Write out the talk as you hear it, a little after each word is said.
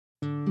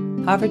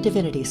Harvard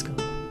Divinity School.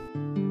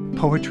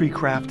 Poetry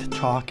Craft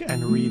Talk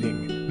and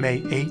Reading, May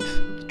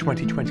 8th,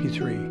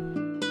 2023.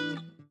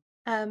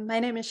 My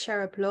name is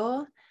Shara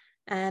Bloor,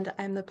 and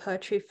I'm the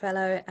Poetry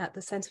Fellow at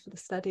the Center for the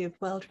Study of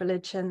World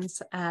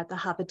Religions at the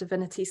Harvard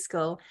Divinity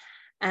School.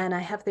 And I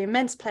have the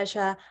immense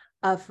pleasure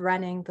of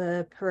running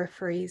the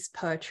Peripheries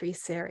Poetry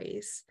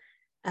Series.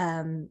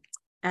 And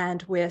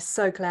we're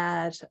so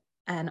glad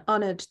and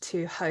honored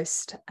to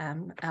host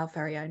our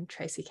very own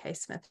Tracy K.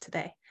 Smith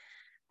today.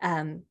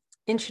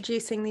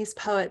 Introducing these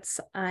poets,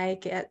 I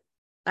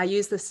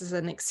use this as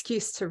an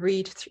excuse to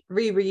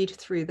reread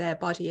through their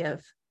body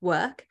of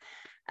work.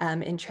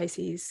 In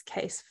Tracy's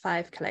case,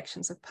 5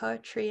 collections of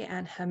poetry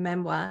and her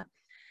memoir.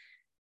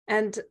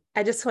 And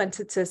I just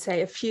wanted to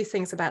say a few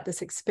things about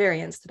this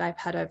experience that I've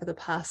had over the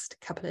past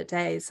couple of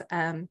days.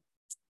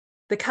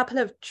 The couple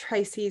of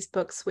Tracy's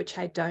books, which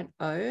I don't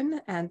own,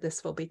 and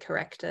this will be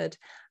corrected,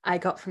 I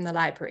got from the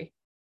library.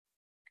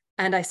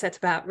 And I set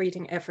about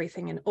reading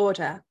everything in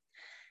order.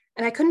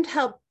 And I couldn't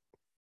help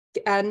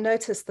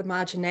notice the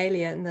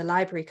marginalia in the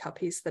library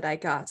copies that I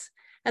got.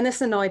 And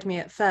this annoyed me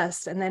at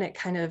first, and then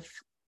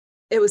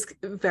it was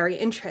very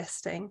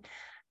interesting.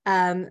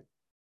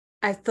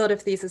 I thought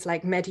of these as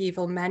like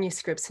medieval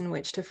manuscripts in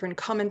which different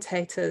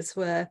commentators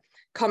were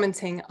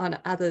commenting on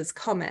others'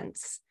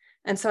 comments.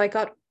 And so I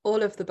got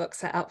all of the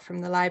books out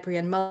from the library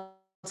and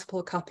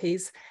multiple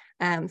copies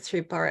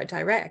through Borrow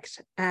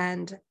Direct.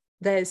 And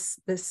there's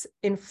this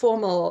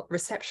informal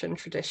reception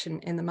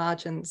tradition in the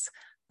margins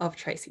of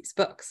Tracy's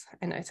books,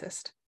 I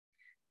noticed.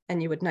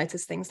 And you would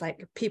notice things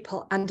like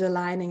people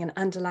underlining and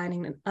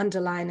underlining and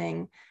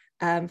underlining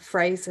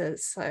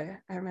phrases. So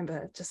I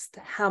remember just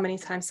how many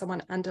times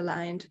someone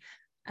underlined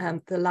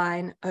the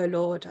line, "Oh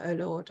Lord, oh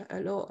Lord,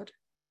 oh Lord."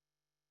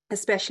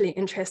 Especially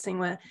interesting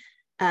where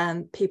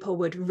people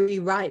would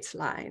rewrite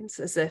lines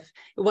as if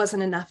it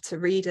wasn't enough to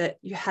read it.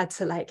 You had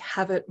to like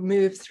have it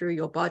move through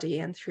your body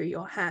and through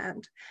your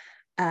hand.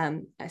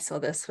 I saw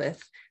this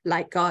with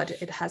 "Like God,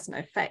 it has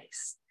no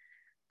face."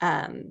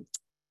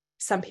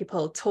 Some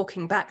people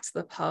talking back to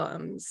the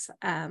poems,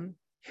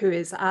 "Who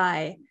is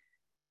I?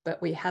 But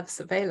we have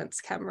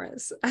surveillance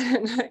cameras." I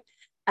don't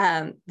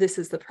know. This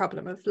is the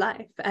problem of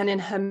life. And in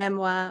her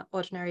memoir,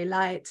 Ordinary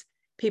Light,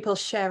 people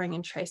sharing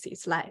in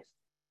Tracy's life.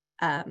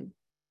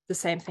 The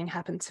same thing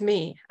happened to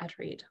me, I'd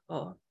read,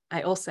 or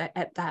I also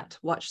ate that,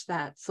 watched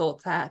that,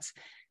 thought that,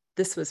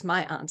 this was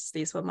my aunts,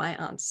 these were my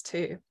aunts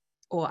too,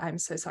 or I'm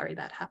so sorry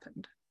that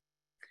happened.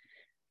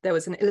 There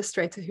was an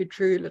illustrator who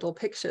drew little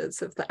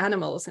pictures of the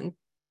animals in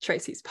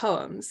Tracy's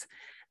poems.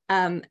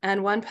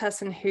 And one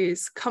person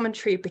whose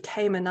commentary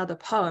became another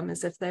poem,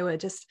 as if they were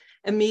just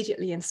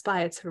immediately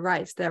inspired to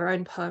write their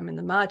own poem in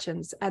the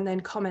margins and then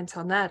comment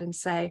on that and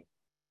say,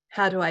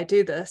 how do I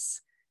do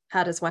this?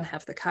 How does one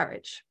have the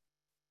courage?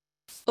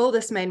 All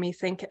this made me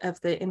think of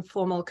the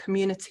informal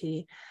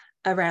community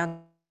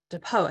around a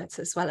poet,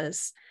 as well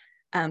as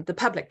the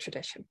public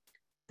tradition.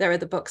 There are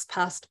the books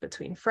passed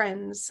between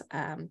friends,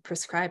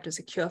 prescribed as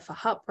a cure for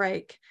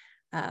heartbreak,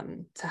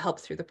 to help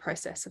through the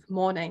process of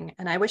mourning.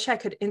 And I wish I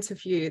could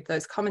interview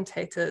those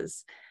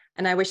commentators,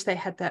 and I wish they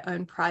had their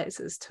own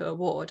prizes to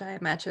award. I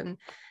imagine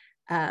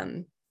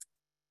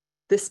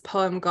this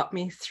poem got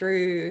me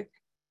through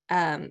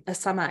a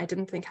summer I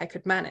didn't think I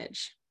could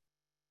manage.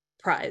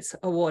 Prize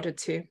awarded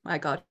to My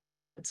God,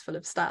 It's Full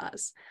of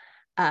Stars.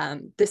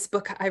 This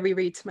book I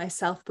reread to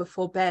myself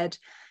before bed,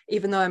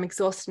 even though I'm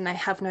exhausted and I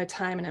have no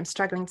time and I'm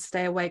struggling to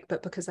stay awake,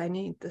 but because I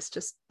need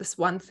this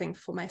one thing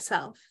for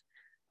myself.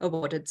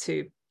 Awarded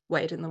to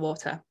Wade in the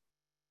Water.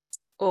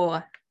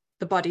 Or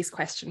The Body's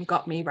Question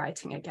got me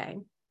writing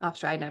again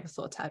after I never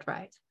thought I'd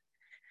write.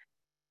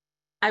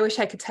 I wish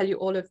I could tell you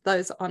all of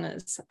those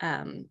honors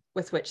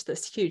with which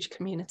this huge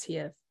community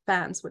of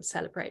fans would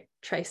celebrate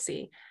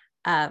Tracy.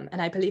 And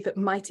I believe it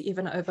might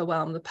even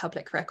overwhelm the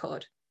public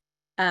record,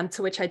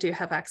 to which I do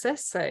have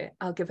access. So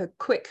I'll give a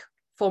quick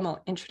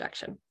formal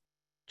introduction.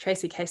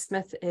 Tracy K.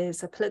 Smith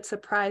is a Pulitzer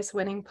Prize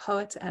winning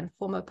poet and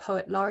former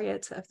poet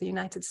laureate of the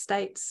United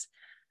States.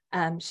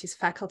 She's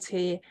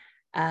faculty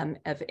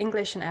of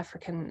English and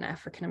African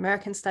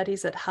American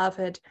studies at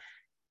Harvard.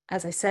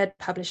 As I said,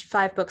 published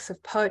 5 books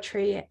of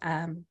poetry,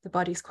 The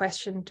Body's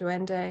Question,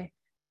 Duende,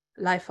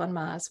 Life on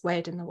Mars,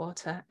 Wade in the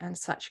Water, and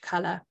Such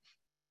Color,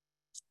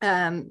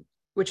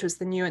 which was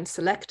the new and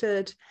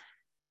selected.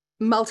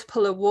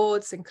 Multiple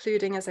awards,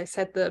 including, as I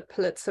said, the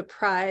Pulitzer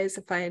Prize.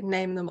 If I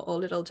name them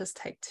all, it'll just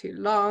take too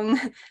long,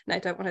 and I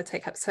don't want to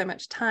take up so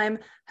much time.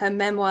 Her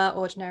memoir,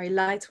 Ordinary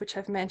Light, which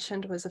I've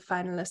mentioned, was a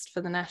finalist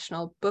for the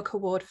National Book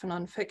Award for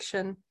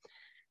Nonfiction.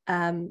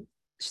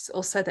 She's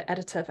also the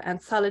editor of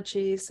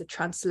anthologies, a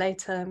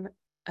translator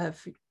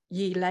of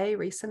Yi Lei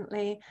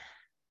recently,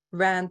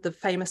 ran the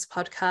famous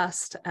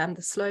podcast,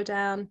 The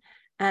Slowdown,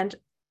 and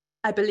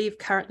I believe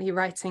currently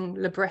writing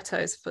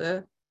librettos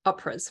for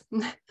operas.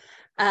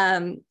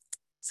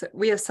 So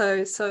we are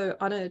so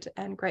honored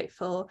and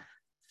grateful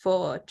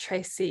for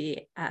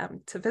Tracy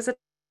to visit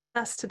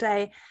us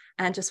today.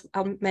 And just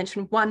I'll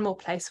mention one more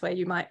place where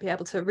you might be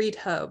able to read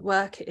her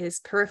work is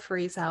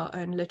Peripheries, our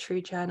own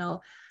literary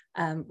journal,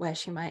 where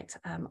she might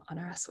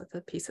honor us with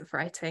a piece of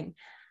writing.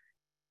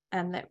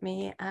 And let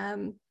me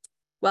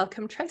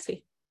welcome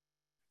Tracy.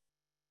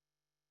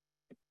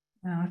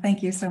 Oh,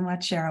 thank you so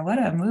much, Cheryl. What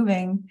a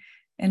moving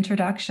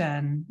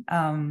introduction.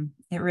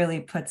 It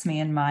really puts me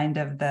in mind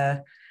of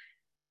the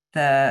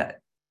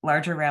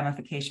larger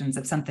ramifications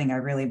of something I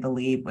really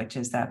believe, which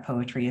is that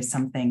poetry is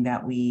something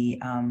that we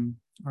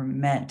were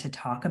meant to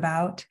talk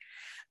about.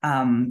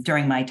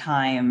 During my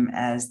time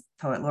as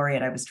poet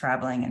laureate, I was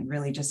traveling and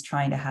really just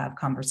trying to have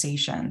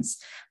conversations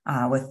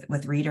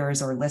with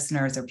readers or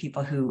listeners or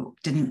people who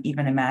didn't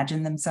even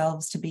imagine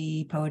themselves to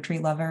be poetry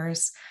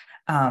lovers.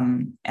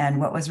 And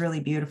what was really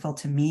beautiful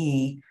to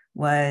me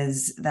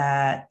was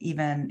that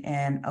even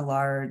in a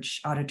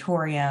large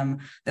auditorium,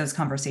 those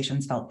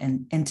conversations felt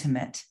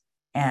intimate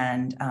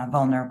and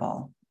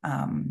vulnerable,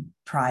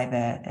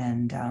 private,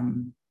 and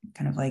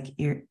kind of like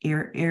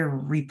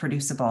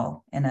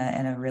irreproducible in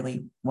a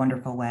really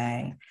wonderful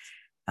way.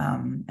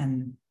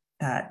 And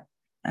that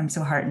I'm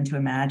so heartened to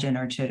imagine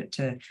or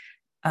to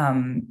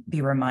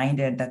be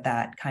reminded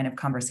that kind of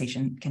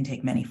conversation can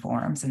take many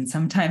forms. And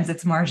sometimes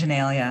it's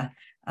marginalia,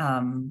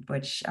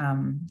 which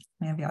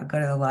maybe I'll go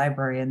to the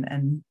library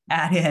and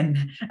add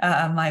in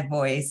my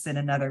voice in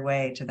another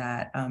way to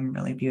that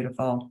really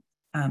beautiful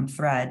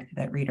thread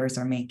that readers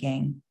are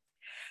making.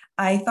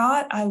 I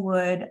thought I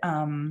would,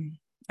 and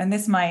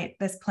this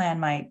plan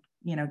might,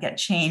 get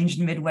changed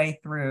midway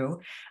through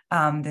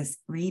this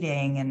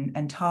reading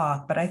and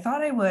talk, but I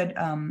thought I would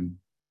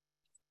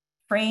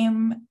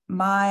frame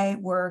my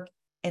work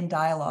in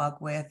dialogue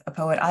with a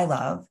poet I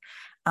love,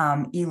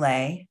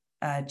 Ilay,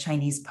 a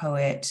Chinese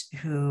poet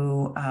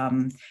who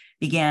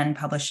began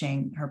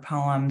publishing her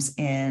poems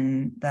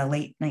in the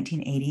late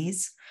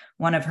 1980s.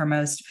 One of her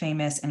most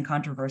famous and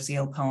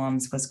controversial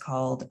poems was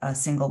called A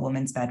Single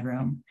Woman's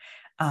Bedroom.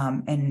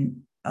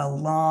 And a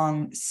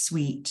long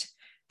suite,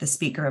 the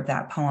speaker of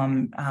that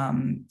poem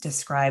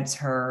describes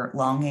her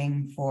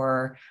longing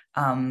for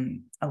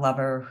a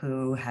lover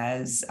who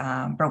has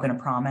broken a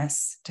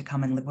promise to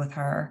come and live with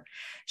her.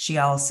 She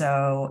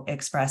also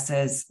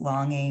expresses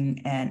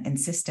longing and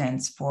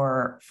insistence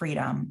for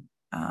freedom,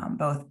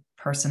 both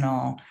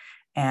personal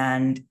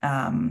and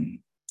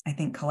I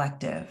think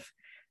collective.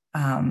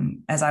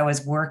 As I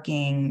was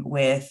working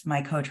with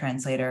my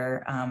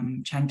co-translator,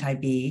 Chang Tai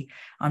Bi,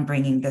 on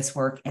bringing this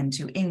work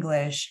into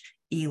English,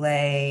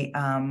 Ilay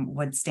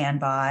would stand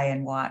by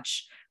and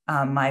watch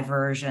my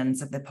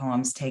versions of the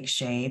poems take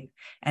shape.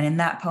 And in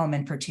that poem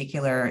in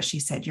particular, she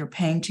said, "You're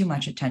paying too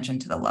much attention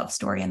to the love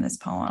story in this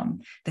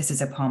poem. This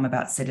is a poem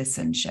about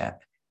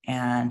citizenship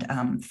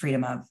and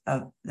freedom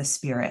of the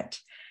spirit."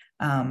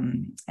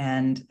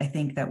 And I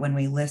think that when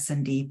we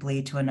listen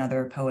deeply to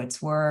another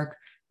poet's work,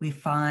 we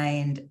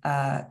find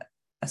a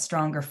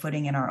stronger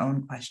footing in our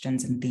own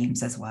questions and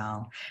themes as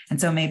well.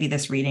 And so maybe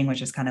this reading,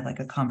 which is kind of like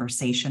a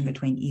conversation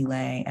between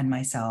Ilay and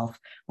myself,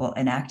 will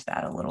enact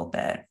that a little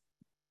bit,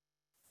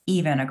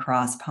 even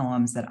across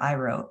poems that I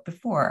wrote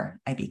before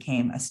I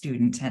became a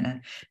student and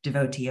a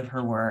devotee of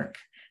her work.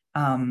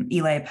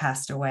 Ilay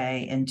passed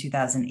away in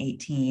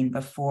 2018.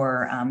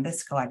 Before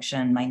this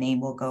collection, My Name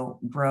Will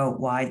Grow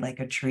Wide Like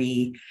a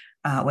Tree,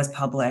 was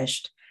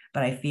published.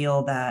 But I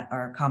feel that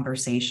our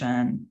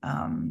conversation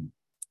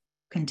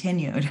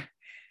continued.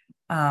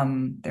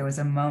 There was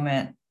a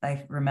moment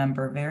I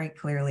remember very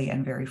clearly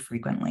and very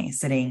frequently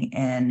sitting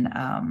in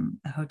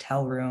a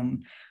hotel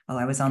room while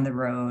I was on the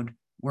road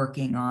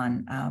working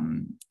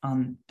on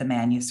the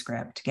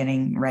manuscript,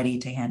 getting ready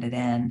to hand it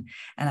in.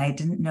 And I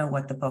didn't know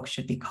what the book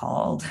should be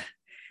called.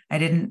 I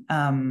didn't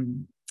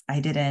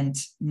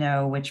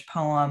know which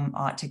poem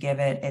ought to give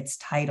it its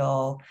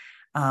title.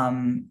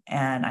 And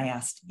I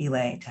asked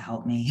Ilay to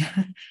help me.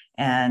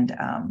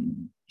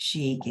 And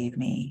she gave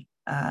me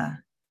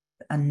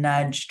a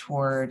nudge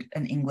toward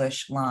an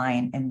English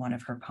line in one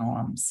of her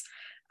poems.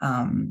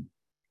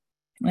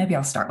 Maybe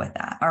I'll start with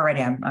that.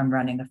 Already I'm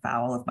running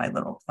afoul of my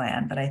little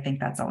plan, but I think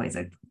that's always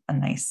a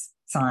nice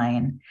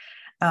sign.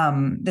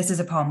 This is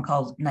a poem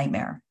called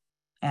Nightmare,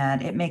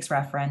 and it makes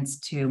reference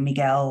to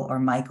Miguel or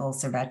Michael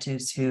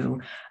Servetus,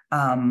 who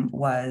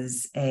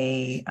was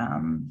a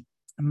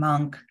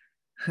monk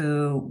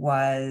who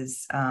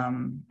was,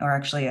 or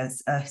actually a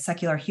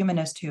secular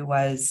humanist who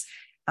was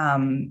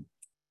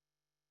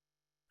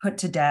put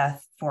to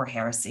death for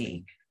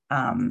heresy.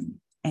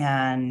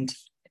 And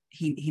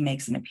he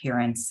makes an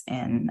appearance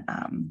in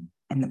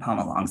the poem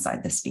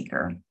alongside the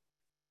speaker.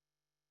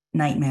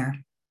 Nightmare.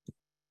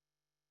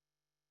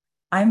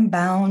 I'm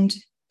bound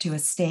to a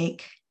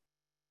stake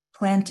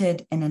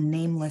planted in a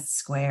nameless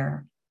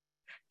square.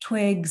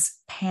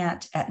 Twigs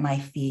pant at my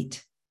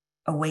feet,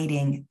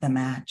 awaiting the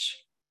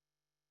match.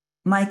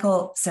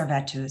 Michael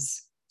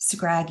Servetus,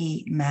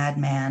 scraggy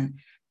madman,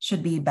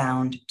 should be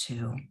bound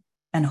too,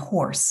 and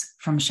hoarse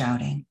from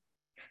shouting.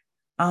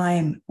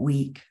 I'm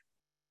weak.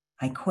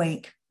 I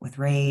quake with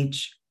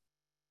rage.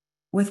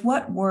 With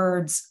what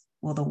words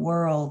will the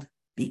world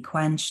be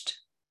quenched?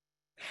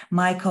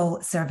 Michael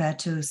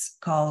Servetus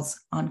calls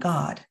on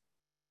God,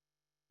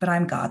 but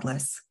I'm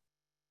godless.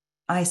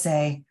 I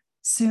say,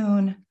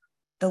 soon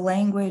The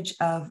language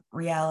of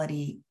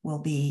reality will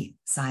be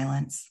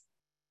silence.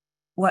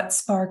 What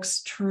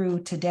sparks true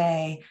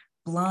today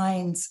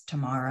blinds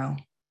tomorrow.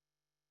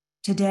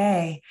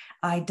 Today,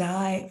 I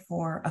die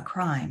for a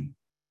crime.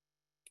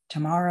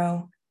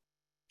 Tomorrow,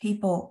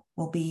 people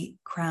will be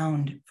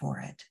crowned for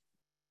it.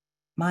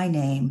 My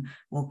name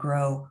will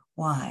grow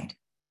wide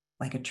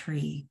like a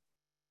tree.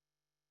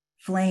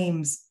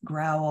 Flames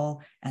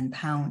growl and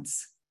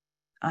pounce.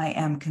 I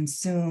am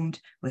consumed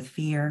with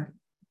fear.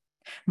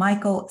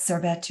 Michael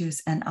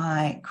Servetus and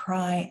I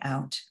cry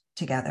out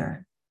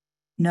together.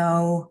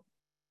 No,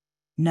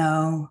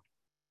 no.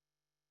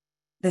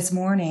 This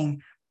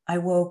morning, I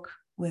woke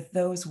with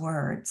those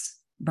words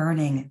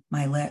burning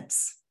my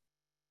lips.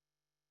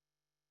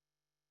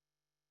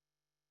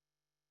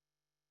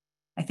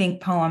 I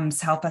think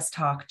poems help us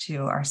talk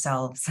to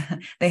ourselves.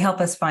 They help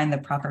us find the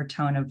proper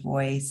tone of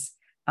voice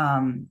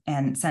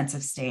and sense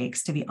of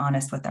stakes, to be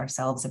honest with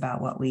ourselves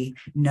about what we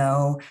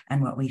know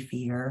and what we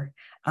fear.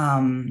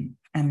 And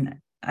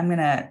I'm going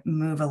to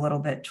move a little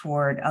bit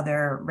toward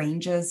other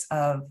ranges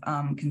of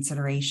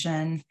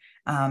consideration,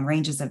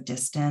 ranges of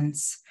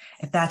distance.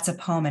 If that's a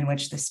poem in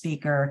which the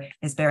speaker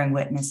is bearing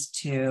witness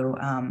to,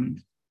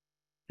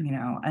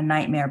 a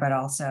nightmare, but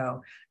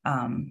also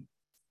an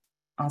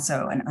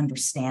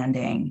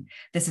understanding.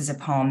 This is a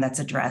poem that's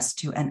addressed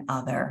to an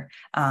other,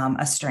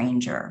 a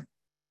stranger.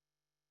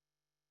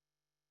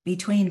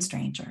 Between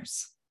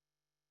strangers.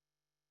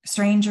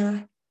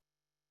 Stranger,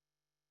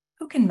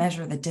 who can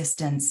measure the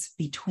distance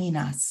between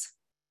us?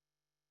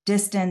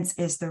 Distance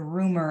is the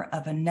rumor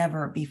of a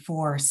never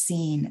before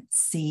seen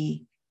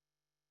sea.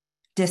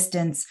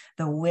 Distance,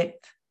 the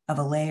width of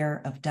a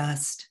layer of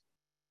dust.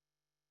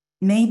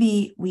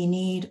 Maybe we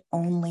need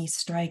only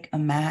strike a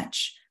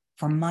match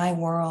for my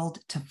world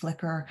to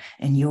flicker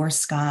in your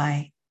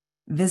sky,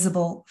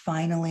 visible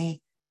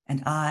finally,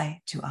 and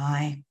eye to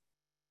eye.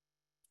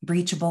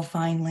 Breachable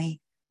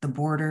finally, the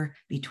border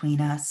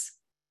between us.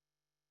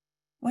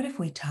 What if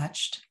we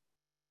touched?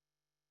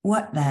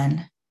 What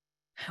then?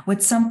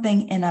 Would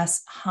something in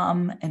us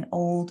hum an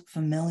old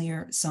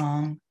familiar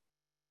song?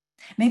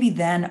 Maybe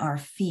then our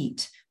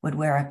feet would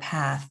wear a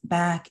path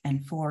back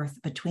and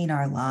forth between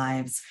our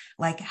lives,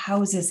 like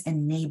houses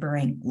in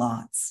neighboring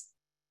lots.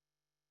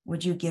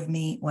 Would you give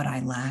me what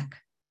I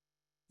lack?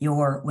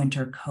 Your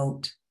winter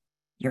coat,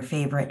 your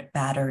favorite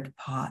battered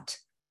pot.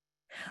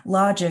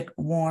 Logic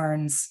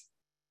warns,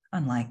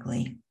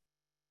 unlikely.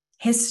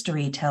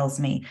 History tells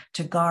me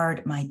to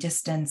guard my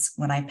distance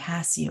when I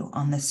pass you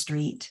on the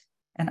street,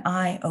 and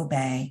I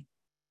obey.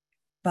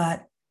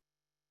 But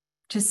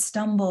to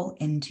stumble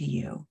into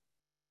you,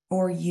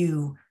 or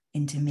you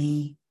into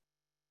me,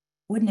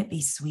 wouldn't it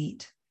be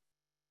sweet?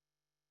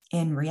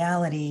 In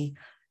reality,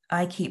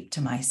 I keep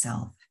to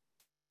myself.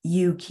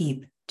 You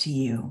keep to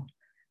you.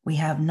 We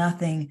have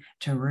nothing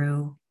to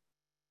rue.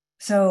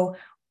 So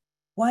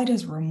why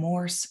does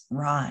remorse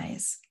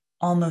rise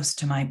almost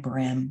to my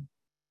brim,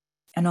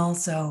 and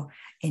also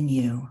in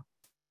you?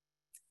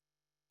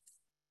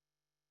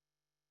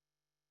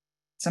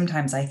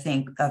 Sometimes I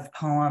think of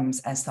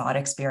poems as thought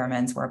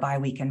experiments whereby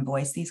we can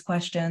voice these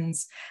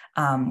questions.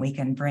 We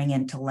can bring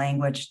into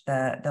language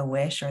the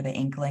wish or the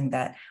inkling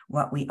that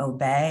what we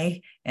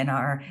obey in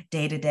our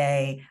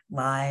day-to-day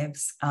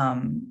lives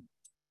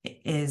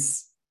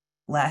is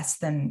less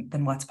than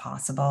what's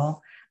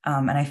possible.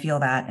 And I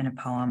feel that in a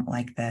poem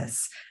like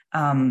this.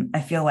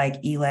 I feel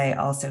like Ile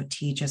also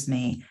teaches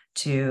me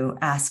to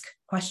ask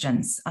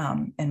questions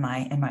in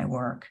my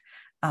work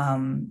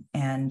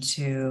and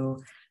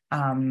to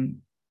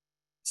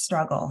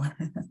struggle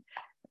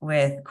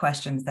with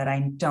questions that I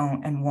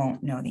don't and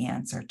won't know the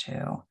answer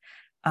to.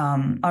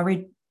 I'll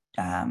read,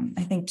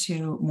 I think,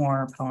 two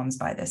more poems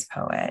by this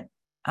poet.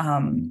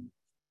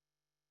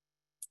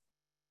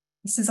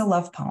 This is a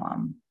love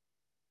poem.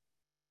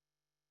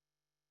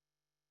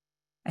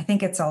 I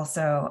think it's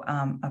also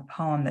a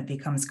poem that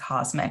becomes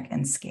cosmic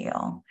in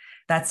scale.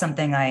 That's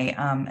something I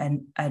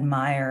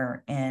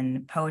admire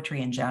in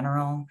poetry in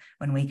general,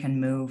 when we can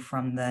move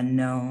from the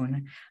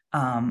known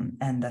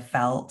and the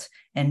felt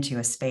into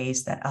a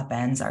space that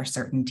upends our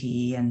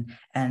certainty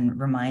and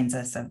reminds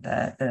us of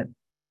the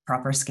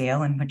proper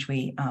scale in which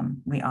we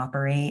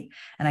operate.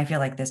 And I feel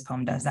like this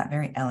poem does that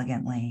very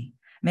elegantly.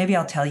 Maybe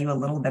I'll tell you a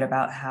little bit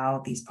about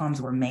how these poems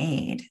were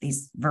made,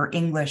 these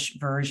English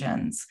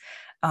versions.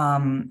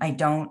 I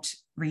don't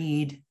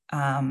read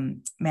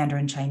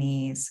Mandarin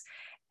Chinese.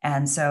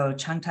 And so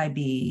Chung Tai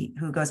Bi,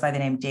 who goes by the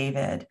name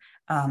David,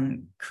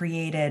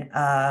 created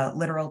a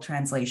literal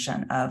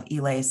translation of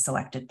Ile's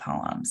selected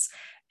poems.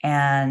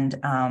 And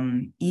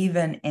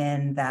even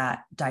in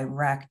that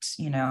direct,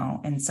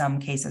 in some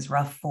cases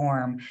rough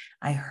form,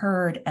 I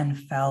heard and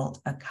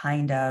felt a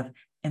kind of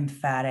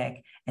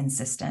emphatic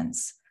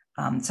insistence.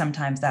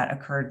 Sometimes that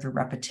occurred through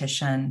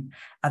repetition.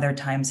 Other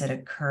times it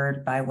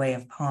occurred by way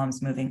of poems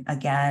moving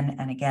again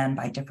and again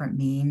by different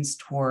means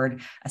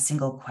toward a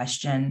single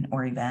question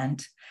or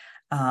event.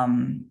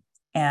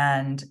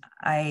 And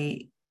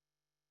I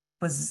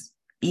was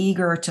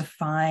eager to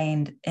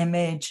find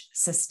image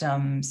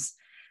systems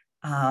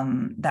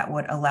that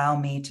would allow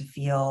me to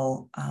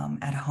feel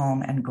at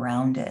home and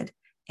grounded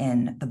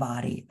in the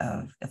body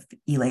of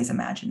Ilay's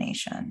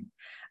imagination.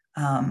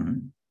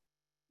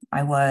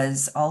 I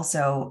was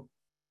also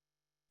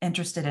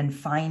interested in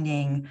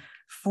finding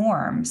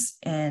forms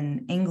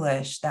in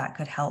English that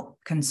could help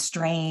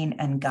constrain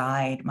and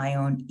guide my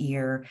own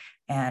ear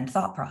and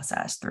thought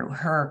process through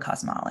her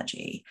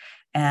cosmology.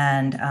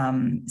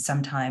 And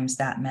sometimes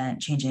that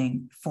meant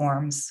changing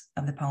forms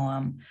of the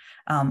poem.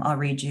 I'll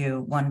read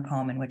you one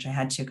poem in which I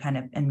had to kind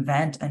of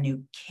invent a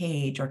new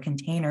cage or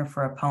container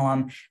for a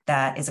poem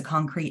that is a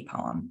concrete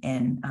poem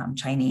in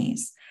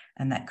Chinese,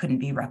 and that couldn't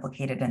be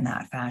replicated in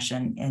that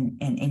fashion in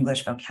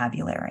English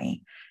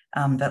vocabulary.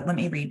 But let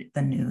me read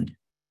the nude.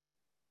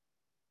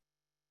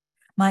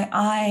 My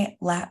eye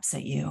laps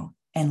at you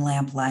in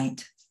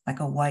lamplight like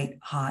a white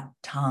hot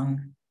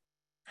tongue.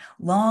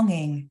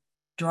 Longing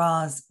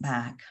draws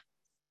back,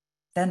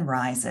 then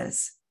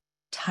rises,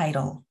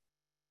 tidal.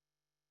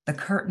 The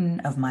curtain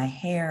of my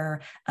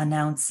hair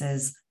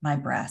announces my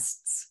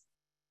breasts.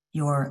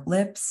 Your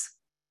lips,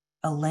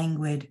 a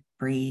languid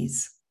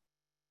breeze.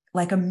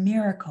 Like a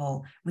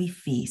miracle, we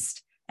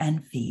feast,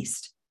 and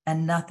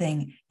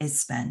nothing is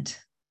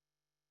spent.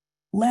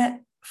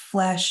 Let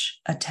flesh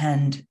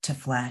attend to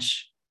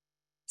flesh,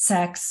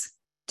 sex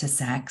to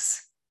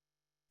sex.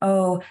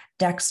 Oh,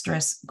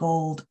 dexterous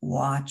gold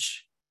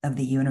watch of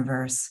the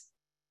universe,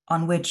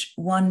 on which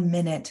 1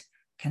 minute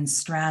can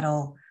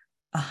straddle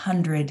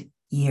 100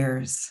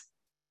 years.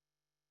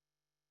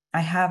 I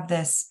have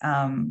this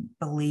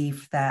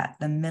belief that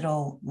the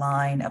middle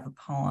line of a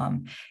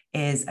poem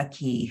is a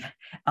key,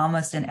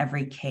 almost in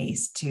every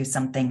case, to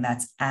something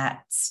that's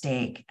at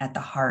stake at the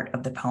heart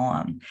of the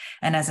poem.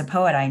 And as a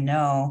poet, I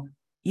know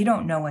you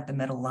don't know what the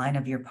middle line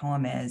of your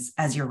poem is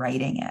as you're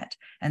writing it.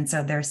 And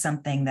so there's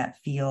something that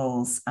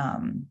feels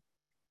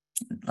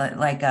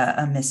like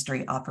a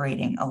mystery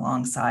operating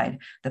alongside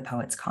the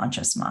poet's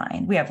conscious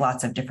mind. We have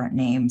lots of different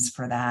names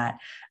for that.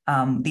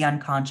 The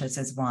unconscious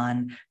is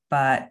one,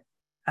 but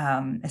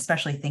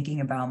especially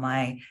thinking about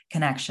my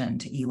connection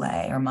to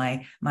Ilay, or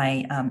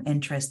my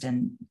interest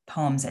in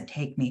poems that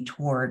take me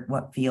toward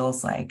what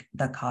feels like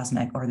the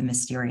cosmic or the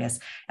mysterious.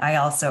 I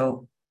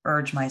also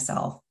urge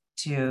myself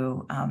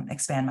to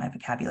expand my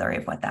vocabulary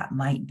of what that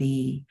might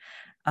be,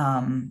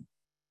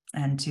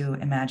 and to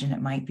imagine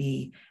it might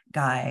be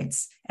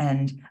guides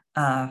and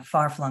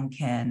far-flung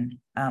kin,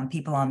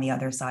 people on the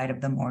other side of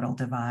the mortal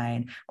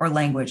divide, or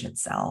language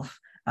itself.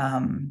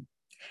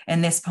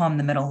 In this poem,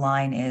 the middle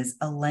line is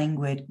a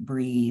languid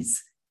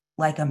breeze,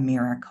 like a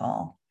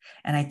miracle.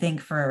 And I think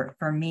for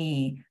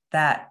me,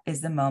 that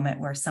is the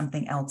moment where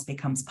something else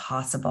becomes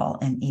possible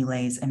in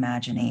Ilay's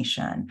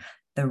imagination.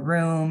 The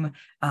room,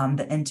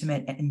 the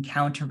intimate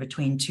encounter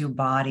between two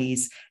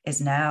bodies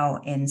is now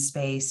in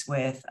space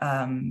with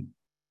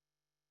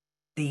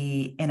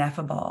the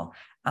ineffable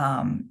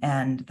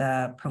and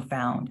the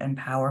profound and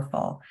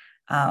powerful,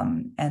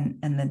 and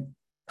the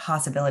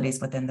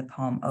possibilities within the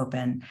poem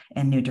open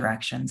in new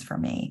directions for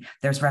me.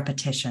 There's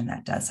repetition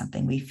that does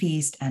something. We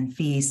feast, and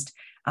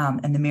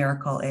the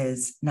miracle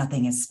is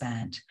nothing is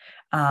spent.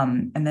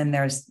 And then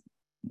there's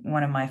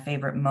one of my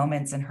favorite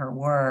moments in her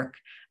work,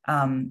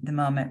 the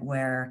moment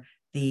where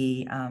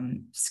the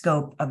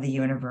scope of the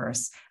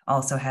universe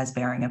also has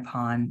bearing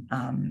upon,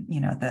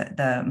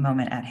 the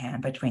moment at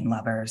hand between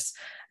lovers.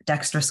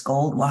 Dexterous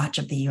gold watch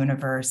of the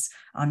universe,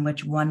 on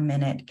which 1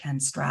 minute can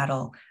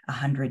straddle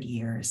 100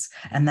 years.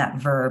 And that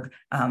verb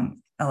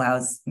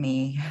allows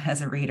me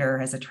as a reader,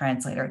 as a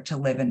translator, to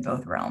live in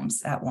both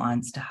realms at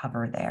once, to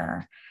hover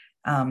there.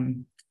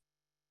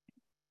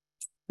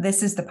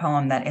 This is the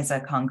poem that is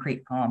a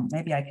concrete poem.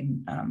 Maybe I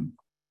can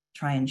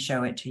try and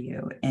show it to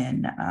you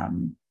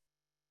in,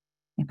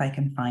 if I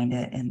can find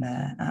it in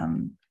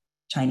the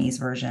Chinese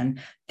version.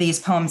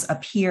 These poems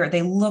appear,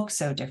 they look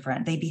so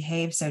different, they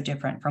behave so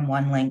different from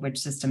one language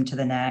system to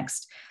the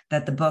next,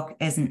 that the book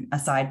isn't a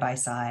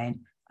side-by-side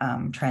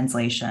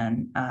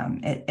translation.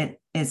 It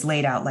is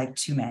laid out like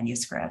two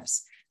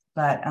manuscripts.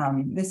 But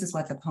this is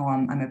what the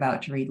poem I'm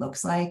about to read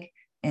looks like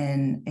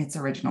in its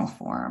original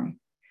form.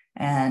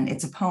 And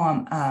it's a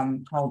poem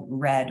called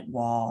Red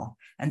Wall.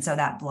 And so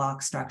that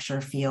block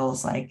structure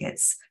feels like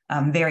it's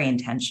very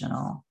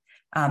intentional.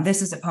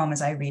 This is a poem,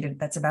 as I read it,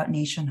 that's about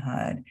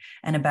nationhood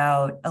and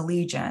about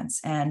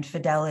allegiance and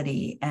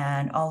fidelity,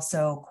 and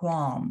also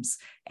qualms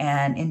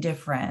and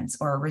indifference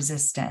or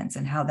resistance,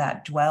 and how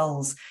that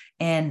dwells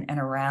in and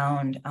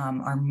around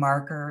our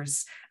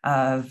markers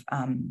of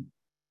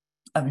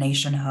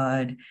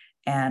nationhood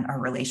and our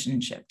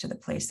relationship to the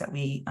place that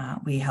we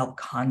help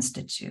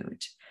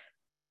constitute.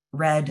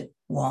 Red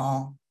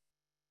wall,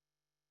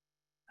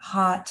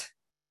 hot,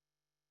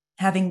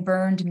 having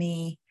burned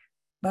me,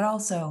 but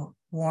also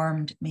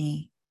warmed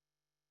me.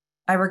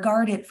 I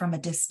regard it from a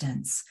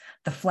distance,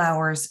 the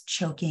flowers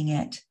choking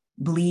it,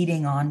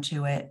 bleeding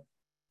onto it,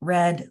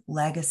 red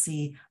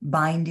legacy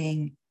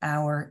binding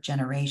our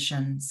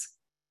generations.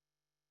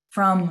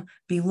 From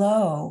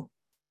below,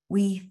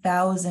 we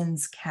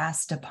thousands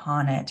cast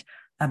upon it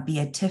a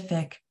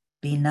beatific,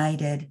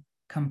 benighted,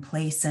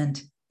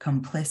 complacent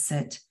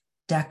complicit,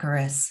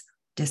 decorous,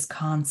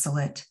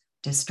 disconsolate,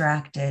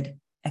 distracted,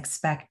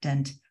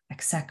 expectant,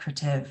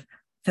 execrative,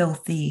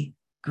 filthy,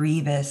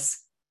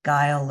 grievous,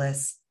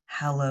 guileless,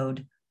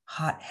 hallowed,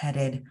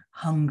 hot-headed,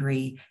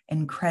 hungry,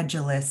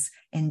 incredulous,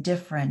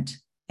 indifferent,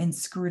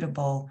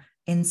 inscrutable,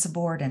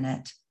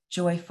 insubordinate,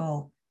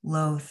 joyful,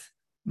 loath,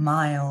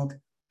 mild,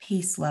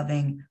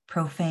 peace-loving,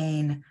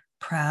 profane,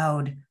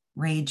 proud,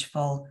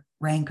 rageful,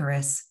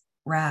 rancorous,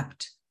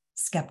 rapt,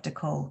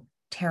 skeptical,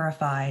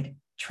 terrified,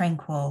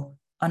 tranquil,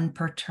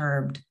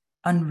 unperturbed,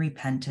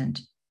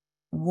 unrepentant,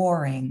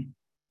 warring,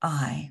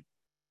 I.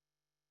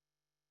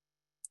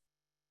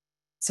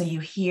 So you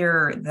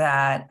hear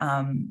that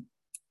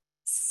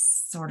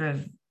sort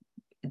of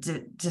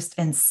just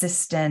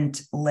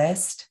insistent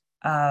list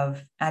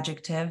of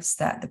adjectives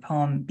that the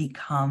poem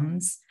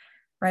becomes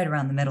right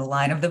around the middle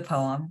line of the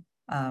poem.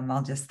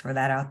 I'll just throw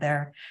that out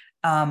there.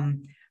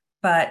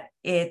 But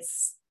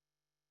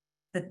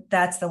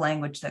that's the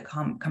language that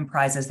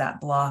comprises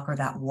that block or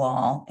that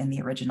wall in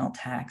the original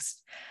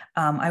text.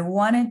 I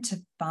wanted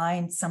to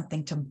find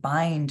something to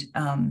bind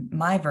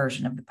my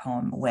version of the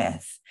poem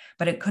with,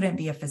 but it couldn't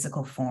be a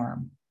physical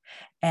form.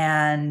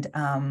 And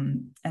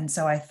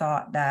so I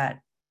thought that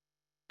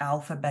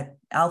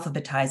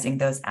alphabetizing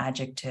those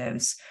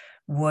adjectives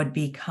would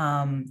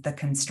become the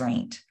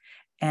constraint,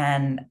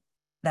 and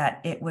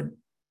that it would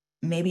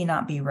maybe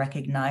not be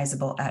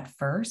recognizable at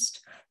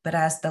first, but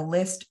as the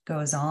list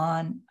goes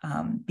on,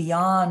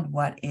 beyond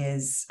what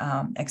is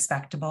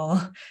expectable,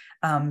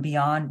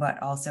 beyond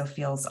what also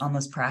feels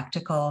almost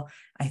practical,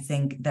 I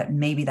think that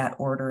maybe that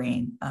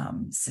ordering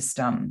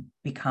system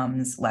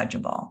becomes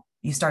legible.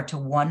 You start to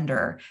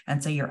wonder,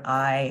 and so your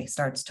eye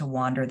starts to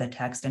wander the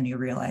text, and you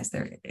realize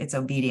it's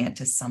obedient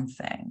to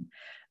something.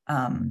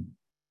 I'll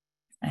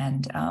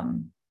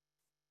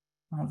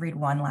read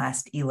one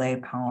last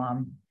Ile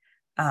poem,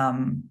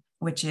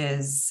 which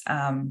is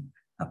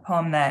a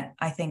poem that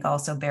I think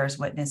also bears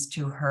witness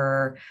to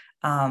her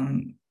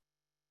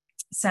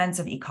sense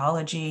of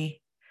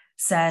ecology,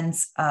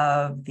 sense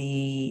of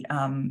the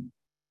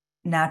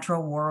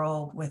natural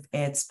world with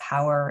its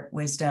power,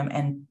 wisdom,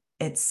 and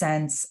its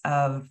sense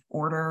of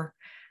order,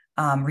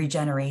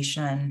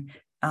 regeneration.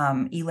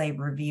 Ile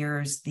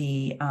reveres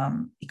the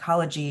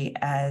ecology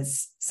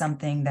as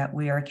something that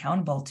we are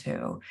accountable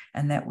to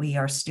and that we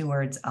are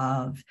stewards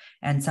of,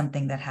 and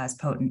something that has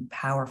potent,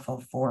 powerful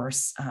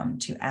force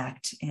to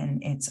act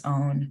in its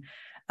own,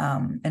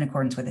 in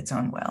accordance with its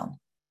own will.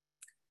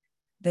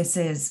 This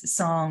is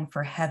Song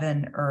for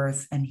Heaven,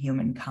 Earth, and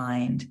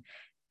Humankind,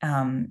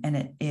 and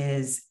it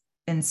is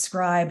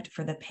inscribed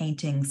for the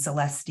painting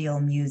Celestial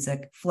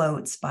Music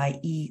Floats by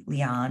E.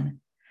 Lian,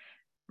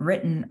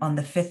 written on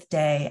the 5th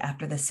day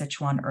after the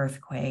Sichuan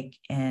earthquake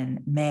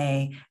in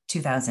May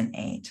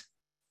 2008.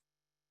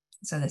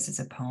 So this is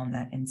a poem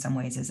that in some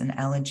ways is an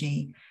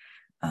elegy,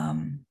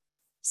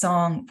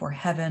 song for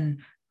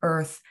heaven,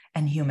 earth,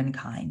 and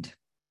humankind.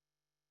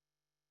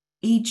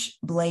 Each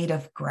blade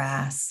of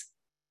grass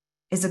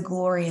is a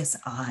glorious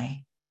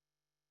eye,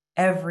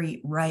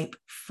 every ripe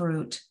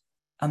fruit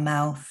a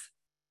mouth.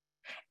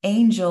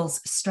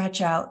 Angels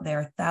stretch out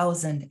their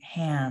 1,000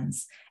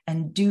 hands,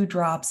 and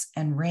dewdrops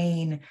and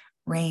rain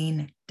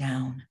rain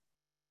down.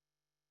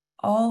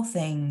 All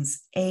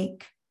things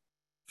ache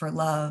for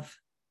love.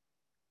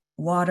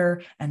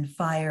 Water and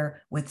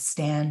fire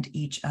withstand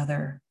each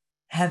other.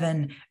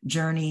 Heaven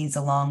journeys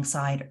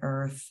alongside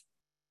earth.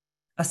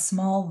 A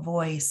small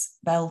voice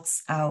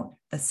belts out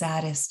the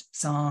saddest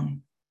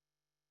song.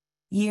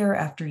 Year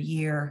after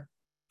year,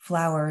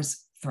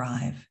 flowers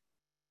thrive.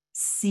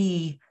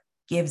 Sea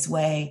gives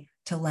way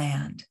to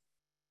land,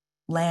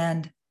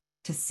 land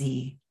to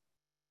sea.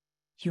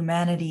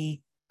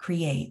 Humanity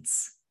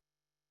creates.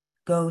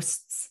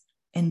 Ghosts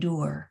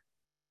endure.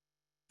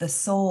 The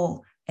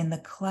soul in the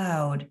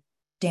cloud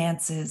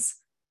dances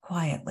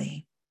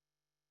quietly.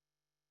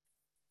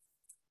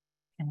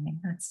 And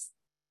that's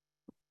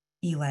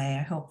Ile.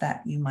 I hope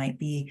that you might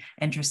be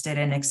interested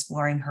in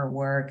exploring her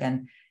work,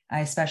 and I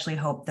especially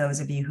hope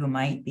those of you who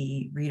might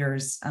be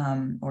readers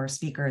or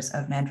speakers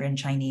of Mandarin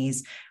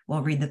Chinese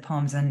will read the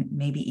poems and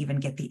maybe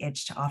even get the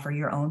itch to offer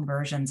your own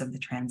versions of the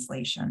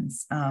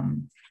translations,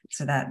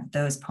 so that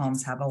those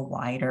poems have a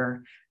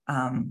wider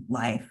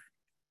life.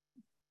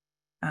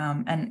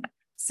 And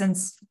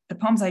since the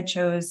poems I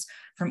chose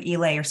from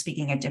Ile are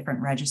speaking at different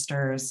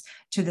registers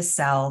to the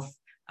South,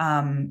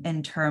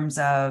 in terms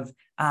of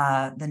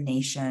the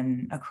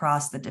nation,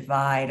 across the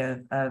divide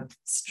of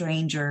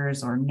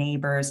strangers or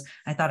neighbors,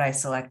 I thought I'd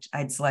select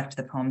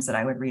the poems that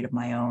I would read of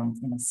my own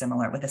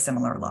with a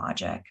similar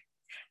logic.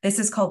 This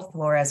is called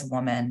Flores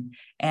Woman,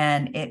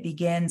 and it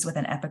begins with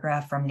an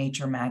epigraph from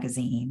Nature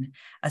magazine.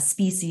 A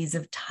species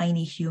of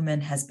tiny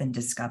human has been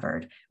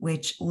discovered,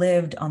 which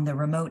lived on the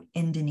remote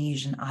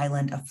Indonesian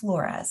island of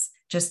Flores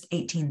just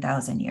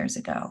 18,000 years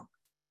ago.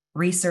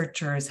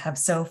 Researchers have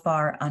so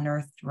far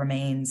unearthed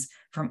remains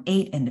from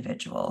 8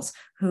 individuals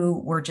who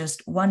were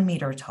just 1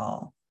 meter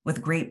tall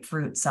with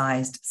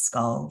grapefruit-sized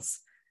skulls.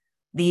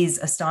 These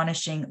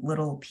astonishing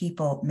little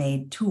people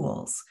made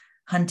tools,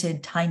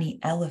 hunted tiny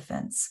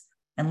elephants,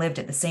 and lived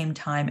at the same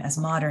time as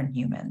modern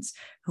humans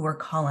who were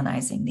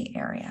colonizing the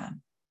area.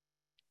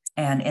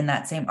 And in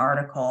that same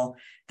article,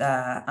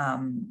 the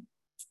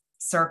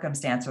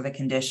circumstance or the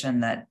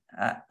condition that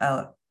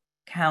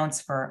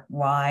accounts for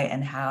why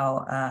and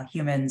how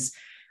humans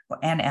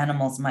and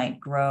animals might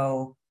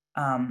grow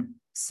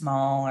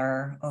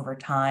smaller over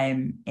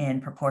time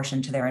in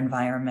proportion to their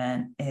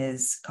environment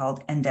is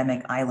called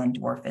endemic island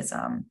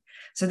dwarfism.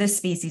 So this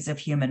species of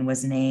human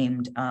was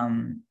named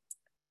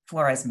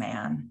Flores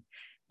man.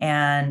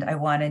 And I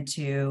wanted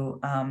to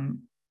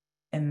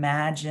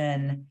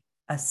imagine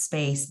a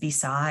space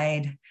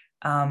beside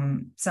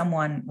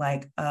someone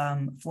like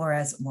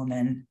Flores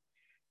woman.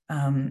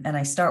 And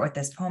I start with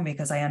this poem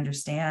because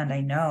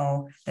I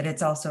know that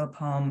it's also a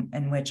poem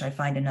in which I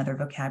find another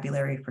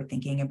vocabulary for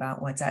thinking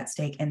about what's at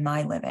stake in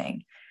my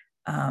living.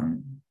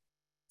 And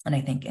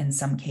I think in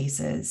some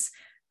cases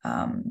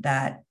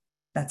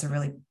that's a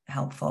really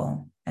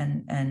helpful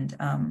and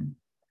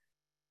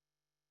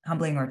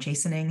humbling or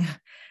chastening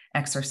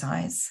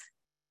exercise.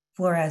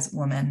 Flores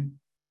woman,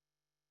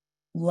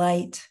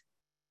 light,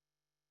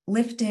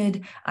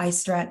 lifted, I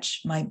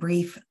stretch my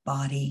brief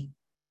body,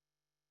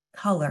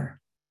 color,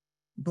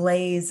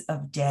 blaze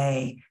of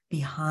day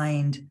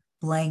behind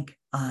blank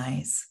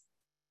eyes,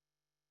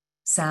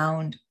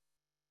 sound,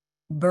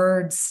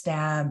 birds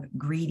stab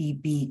greedy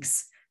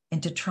beaks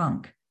into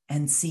trunk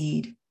and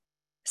seed,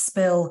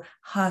 spill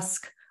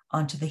husk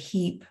onto the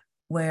heap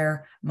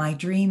where my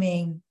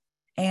dreaming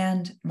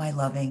and my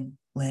loving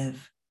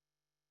live.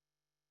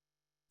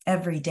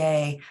 Every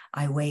day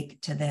I wake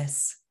to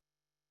this.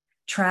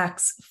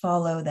 Tracks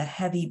follow the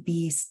heavy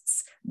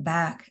beasts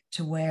back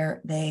to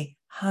where they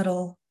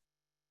huddle,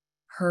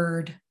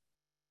 herd,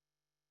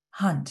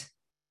 hunt,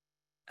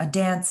 a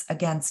dance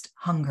against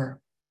hunger,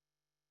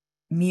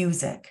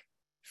 music,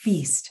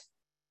 feast,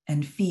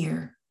 and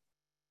fear.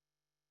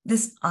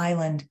 This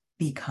island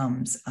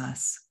becomes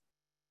us.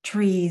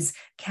 Trees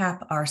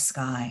cap our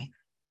sky.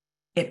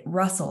 It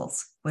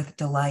rustles with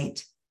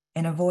delight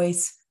in a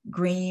voice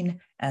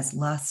green as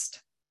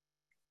lust.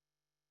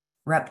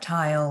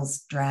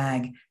 Reptiles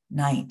drag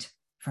night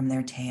from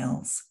their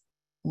tails,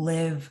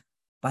 live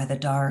by the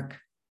dark.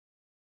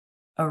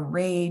 A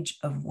rage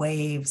of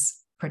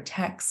waves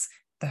protects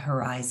the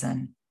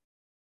horizon,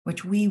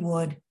 which we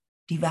would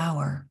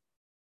devour.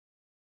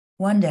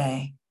 One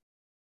day,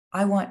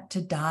 I want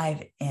to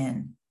dive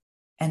in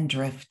and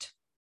drift,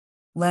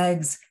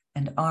 legs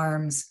and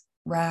arms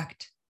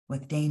racked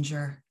with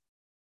danger.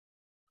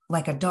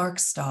 Like a dark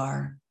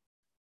star,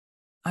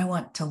 I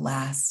want to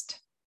last.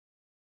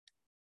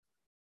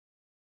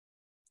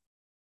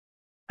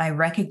 I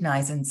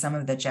recognize in some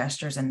of the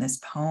gestures in this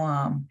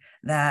poem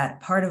that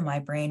part of my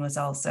brain was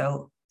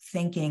also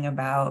thinking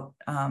about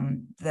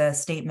the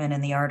statement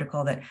in the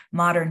article that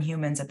modern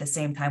humans at the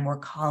same time were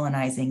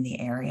colonizing the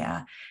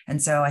area.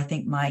 And so I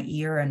think my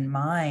ear and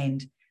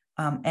mind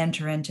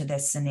enter into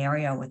this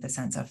scenario with a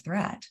sense of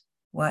threat.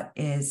 What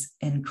is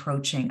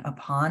encroaching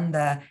upon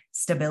the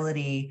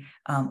stability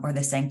or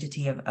the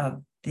sanctity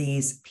of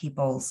these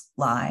people's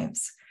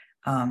lives?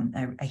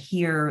 I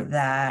hear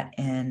that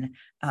in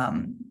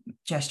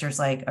gestures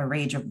like a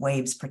rage of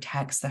waves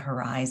protects the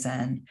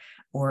horizon,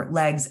 or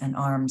legs and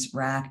arms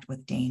racked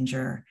with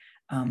danger.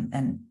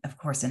 And of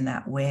course, in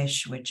that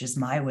wish, which is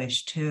my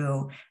wish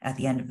too, at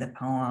the end of the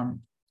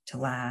poem, to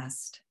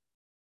last.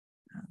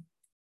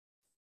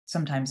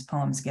 Sometimes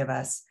poems give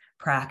us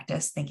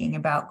practice thinking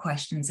about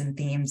questions and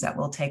themes that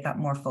we'll take up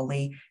more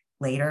fully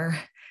later,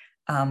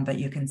 but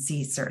you can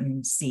see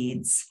certain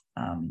seeds.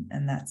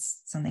 And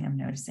that's something I'm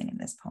noticing in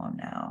this poem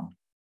now.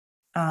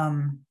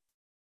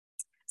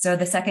 So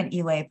the second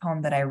Ile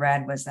poem that I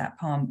read was that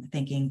poem,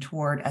 Thinking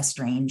Toward a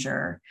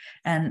Stranger.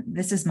 And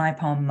this is my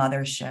poem,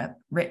 Mothership,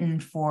 written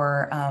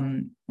for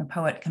the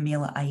poet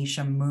Camila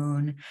Aisha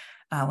Moon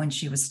when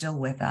she was still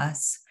with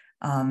us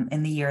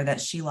in the year that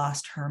she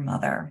lost her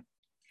mother.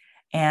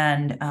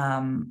 And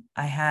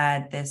I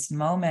had this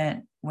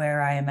moment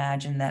where I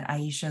imagined that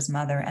Aisha's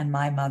mother and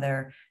my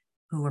mother,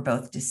 who were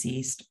both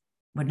deceased,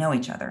 would know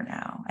each other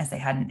now as they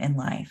hadn't in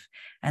life.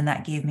 And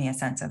that gave me a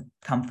sense of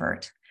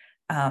comfort.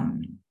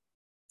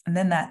 And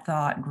then that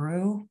thought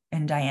grew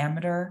in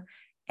diameter,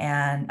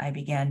 and I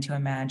began to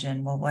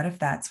imagine, well, what if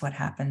that's what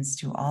happens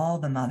to all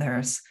the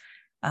mothers?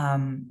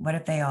 What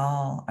if they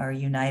all are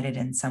united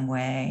in some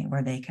way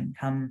where they can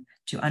come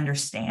to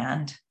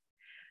understand?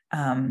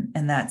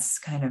 And that's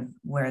kind of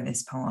where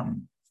this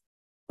poem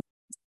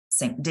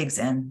digs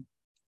in.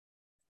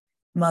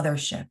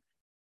 Mothership.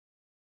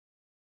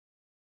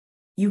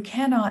 You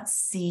cannot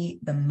see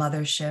the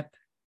mothership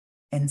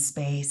in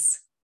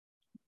space.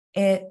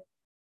 It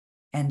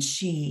and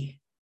she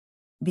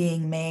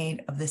being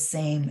made of the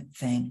same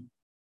thing.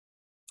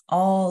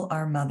 All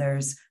our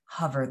mothers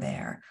hover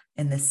there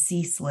in the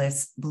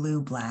ceaseless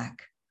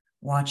blue-black,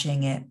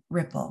 watching it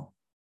ripple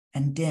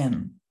and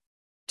dim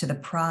to the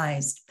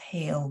prized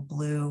pale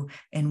blue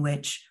in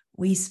which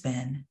we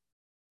spin,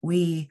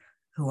 we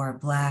who are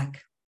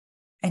Black,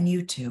 and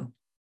you too.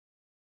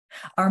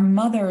 Our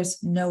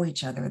mothers know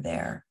each other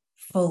there,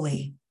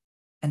 fully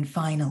and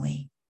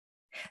finally.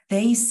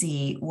 They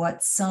see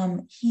what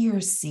some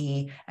here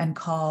see and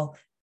call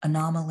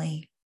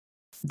anomaly,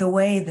 the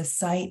way the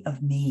sight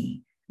of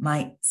me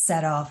might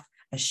set off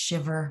a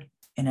shiver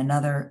in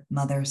another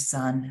mother's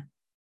son,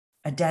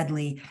 a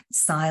deadly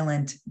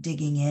silent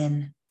digging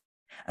in,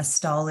 a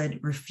stolid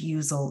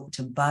refusal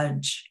to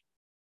budge,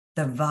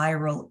 the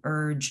viral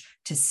urge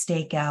to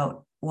stake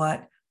out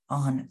what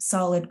on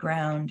solid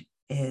ground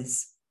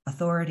is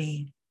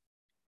authority,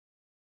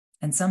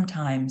 and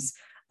sometimes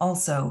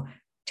also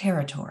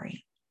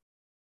territory.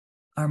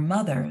 Our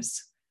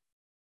mothers,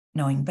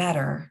 knowing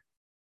better,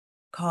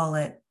 call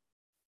it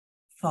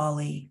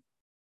folly.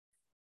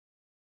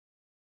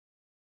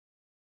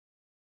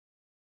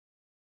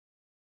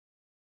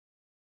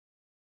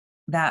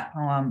 That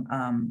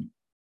poem,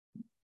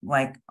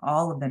 like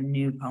all of the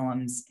new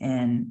poems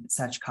in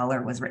such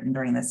color, was written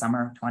during the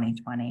summer of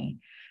 2020.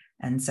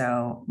 And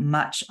so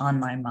much on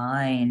my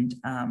mind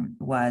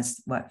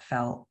was what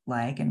felt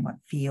like and what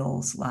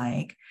feels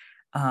like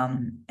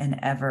an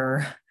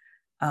ever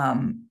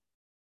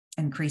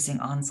increasing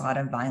onslaught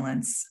of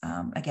violence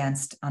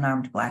against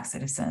unarmed Black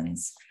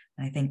citizens.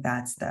 And I think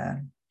that's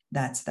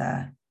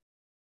the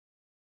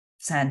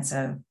sense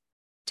of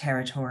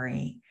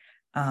territory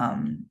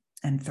and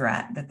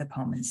threat that the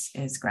poem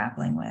is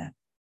grappling with.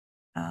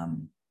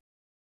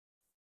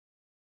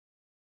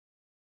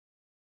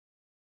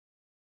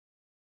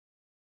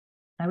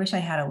 I wish I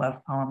had a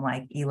love poem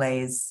like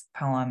Ilay's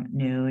poem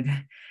Nude,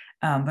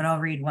 but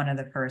I'll read one of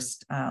the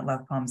first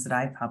love poems that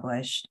I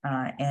published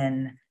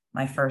in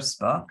my first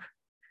book.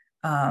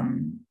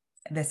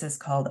 This is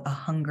called A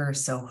Hunger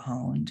So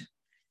Honed.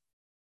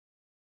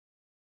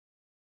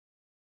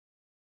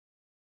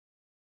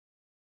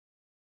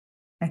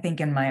 I think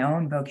in my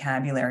own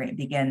vocabulary, it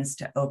begins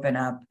to open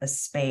up a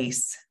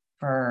space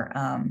for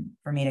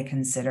me to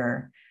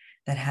consider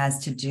that has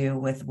to do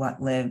with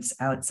what lives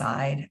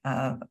outside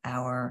of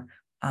our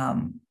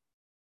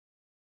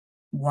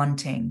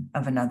wanting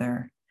of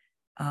another,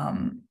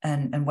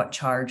 and what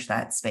charge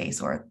that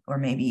space or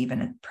maybe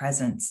even a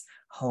presence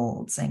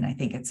holds. And I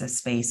think it's a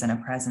space and a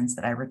presence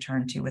that I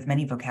return to with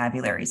many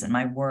vocabularies in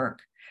my work.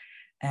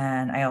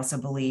 And I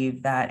also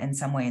believe that in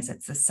some ways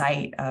it's a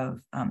site of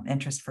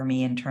interest for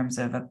me in terms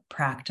of a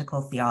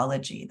practical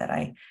theology that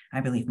I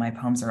believe my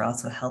poems are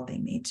also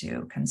helping me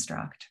to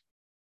construct.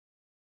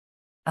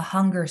 A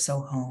hunger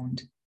so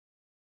honed.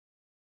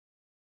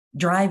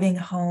 Driving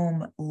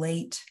home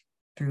late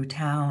through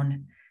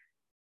town,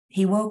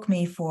 he woke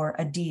me for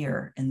a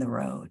deer in the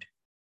road,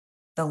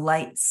 the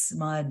light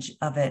smudge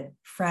of it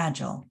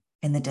fragile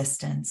in the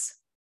distance,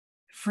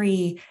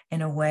 free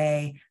in a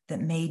way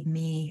that made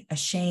me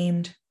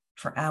ashamed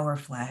for our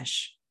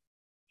flesh,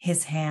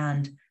 his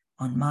hand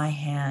on my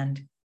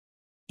hand,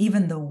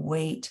 even the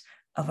weight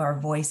of our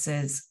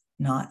voices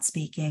not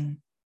speaking.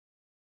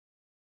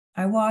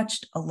 I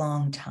watched a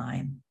long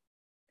time,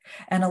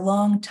 and a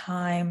long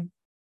time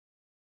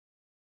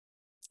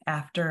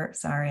after,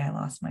 sorry, I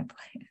lost my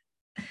place.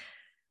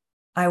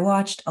 I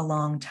watched a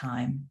long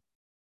time,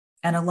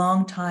 and a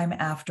long time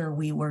after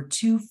we were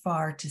too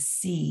far to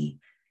see,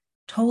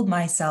 told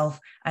myself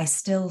I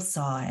still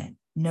saw it,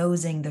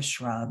 nosing the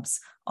shrubs,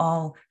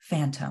 all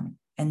phantom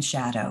and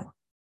shadow.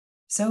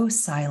 So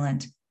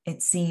silent,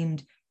 it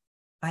seemed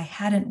I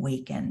hadn't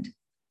wakened,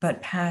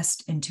 but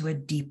passed into a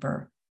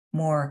deeper,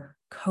 more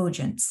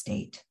cogent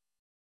state.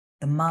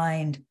 The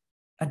mind,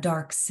 a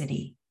dark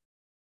city,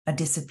 a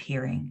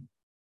disappearing,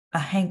 a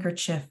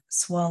handkerchief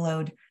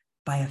swallowed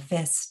by a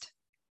fist.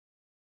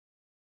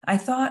 I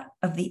thought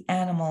of the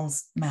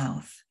animal's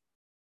mouth,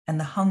 and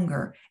the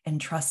hunger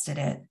entrusted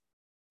it.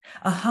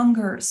 A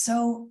hunger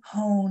so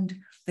honed,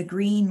 the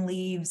green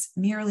leaves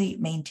merely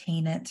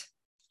maintain it.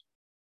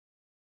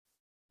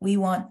 We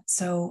want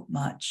so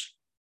much,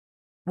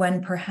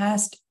 when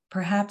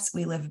perhaps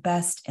we live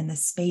best in the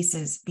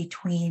spaces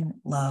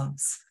between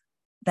loves,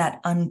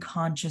 that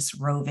unconscious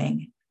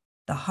roving,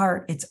 the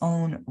heart its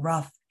own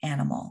rough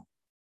animal,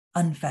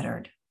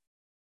 unfettered.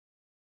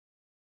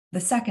 The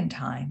second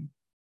time,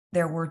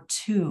 there were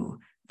two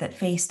that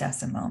faced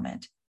us a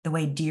moment, the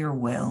way deer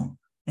will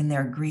in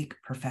their Greek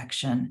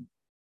perfection,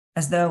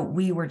 as though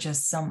we were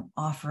just some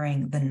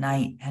offering the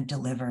night had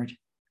delivered.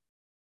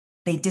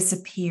 They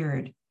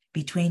disappeared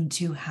between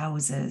two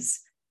houses,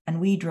 and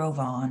we drove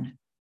on,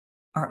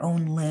 our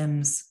own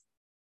limbs,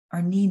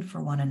 our need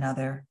for one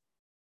another,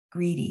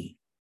 greedy,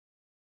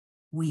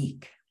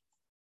 weak.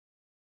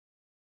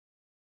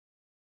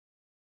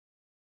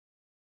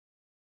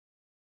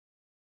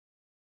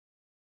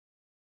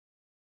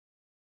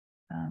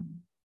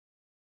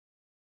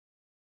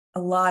 A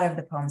lot of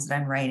the poems that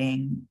I'm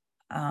writing,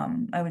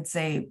 I would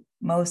say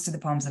most of the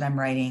poems that I'm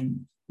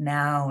writing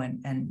now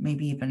and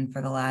maybe even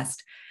for the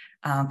last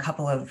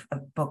couple of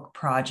book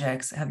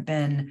projects have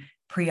been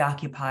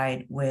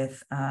preoccupied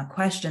with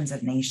questions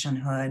of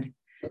nationhood,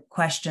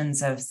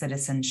 questions of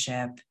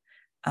citizenship,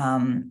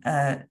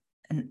 an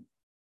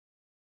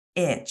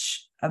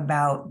itch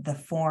about the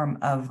form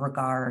of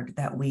regard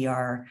that we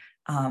are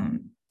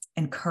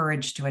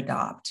encouraged to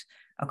adopt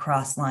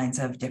across lines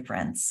of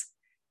difference.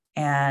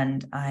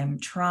 And I'm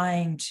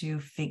trying to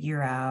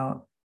figure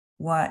out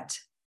what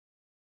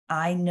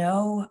I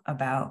know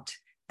about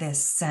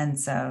this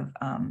sense of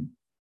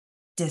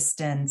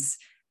distance,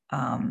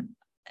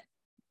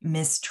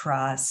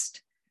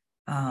 mistrust,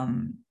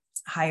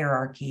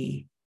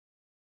 hierarchy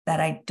that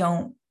I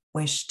don't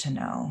wish to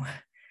know,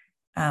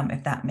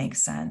 if that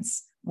makes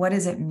sense. What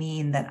does it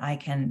mean that I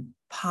can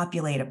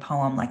populate a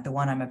poem like the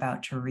one I'm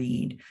about to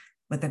read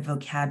with a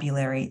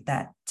vocabulary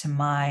that, to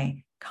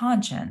my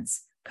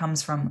conscience,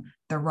 comes from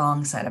the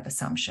wrong set of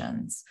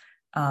assumptions?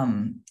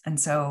 And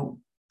so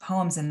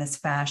poems in this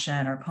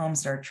fashion, or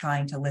poems that are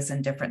trying to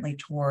listen differently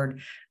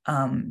toward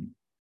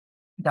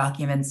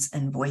documents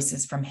and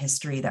voices from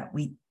history that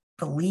we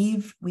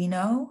believe we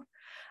know,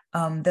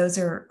 those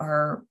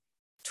are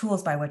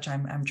tools by which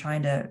I'm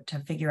trying to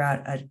figure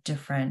out a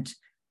different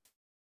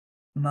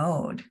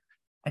mode,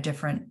 a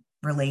different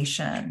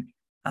relation,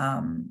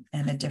 and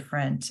a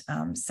different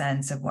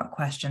sense of what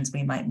questions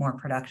we might more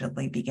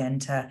productively begin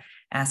to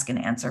ask and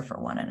answer for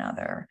one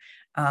another.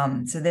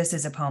 So this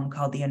is a poem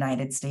called "The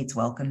United States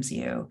Welcomes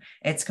You."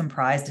 It's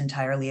comprised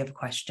entirely of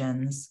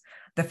questions.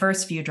 The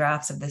first few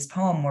drafts of this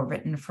poem were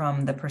written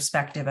from the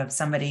perspective of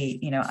somebody,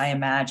 I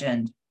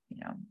imagined,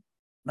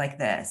 like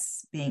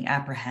this, being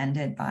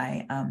apprehended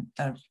by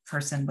a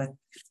person with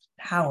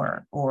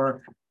power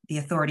or the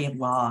authority of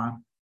law.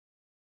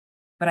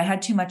 But I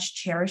had too much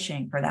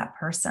cherishing for that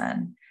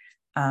person.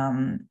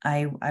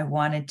 I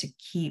wanted to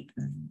keep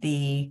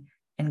the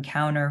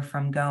encounter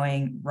from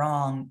going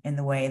wrong in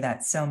the way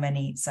that so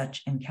many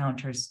such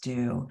encounters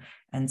do.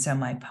 And so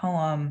my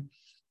poem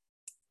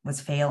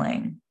was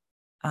failing.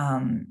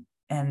 And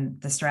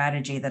the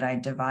strategy that I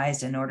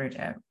devised in order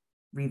to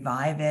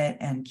revive it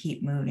and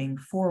keep moving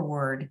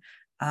forward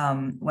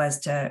was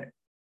to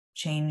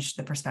change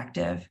the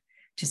perspective,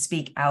 to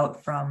speak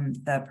out from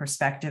the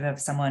perspective of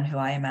someone who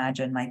I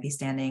imagine might be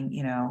standing,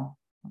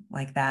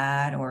 like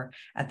that, or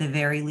at the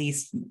very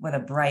least with a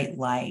bright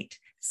light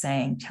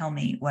saying, "Tell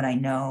me what I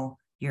know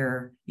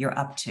you're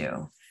up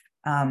to."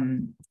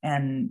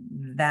 And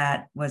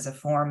that was a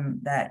form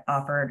that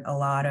offered a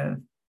lot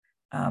of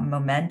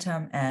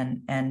momentum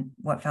and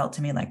what felt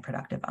to me like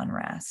productive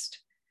unrest.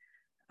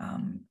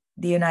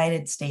 The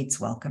United States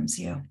welcomes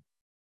you.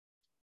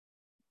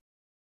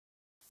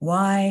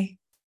 Why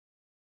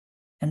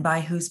and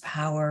by whose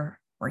power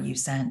were you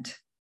sent?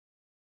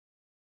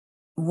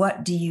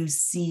 What do you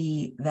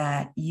see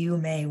that you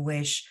may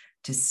wish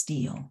to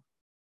steal?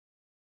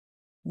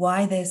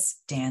 Why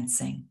this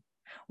dancing?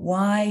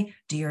 Why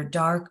do your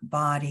dark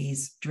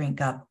bodies drink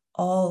up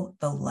all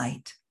the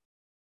light?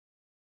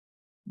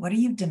 What are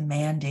you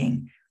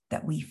demanding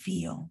that we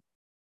feel?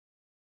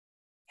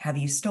 Have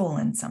you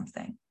stolen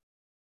something?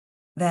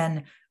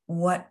 Then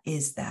what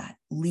is that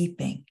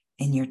leaping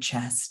in your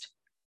chest?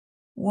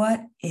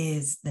 What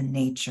is the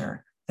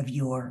nature of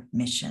your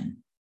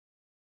mission?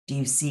 Do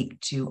you seek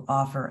to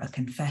offer a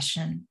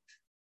confession?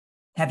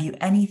 Have you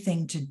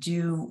anything to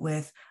do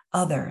with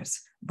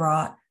others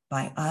brought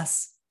by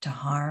us to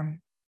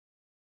harm?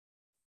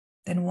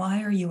 Then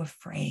why are you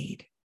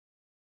afraid?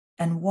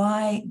 And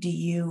why do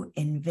you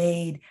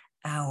invade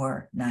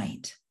our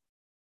night?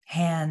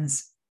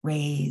 Hands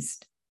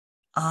raised,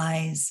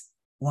 eyes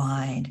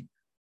wide,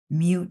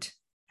 mute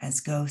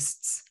as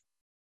ghosts.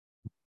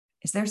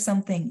 Is there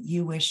something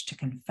you wish to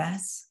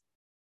confess?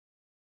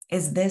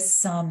 Is this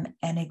some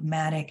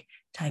enigmatic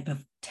type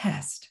of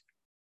test?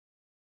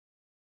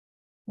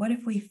 What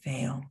if we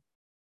fail?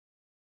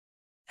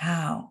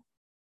 How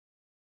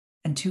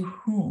and to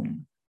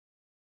whom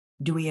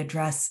do we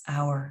address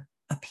our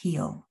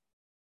appeal?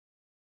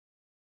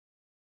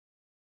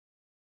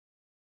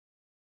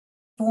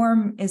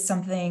 Form is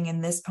something in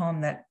this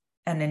poem that,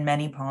 and in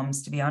many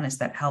poems, to be honest,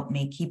 that helped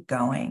me keep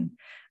going.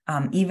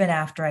 Even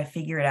after I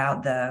figured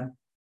out the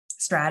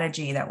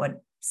strategy that would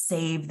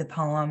save the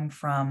poem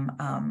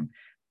from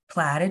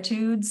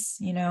platitudes,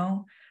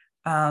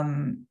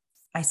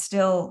 I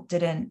still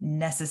didn't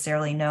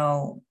necessarily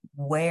know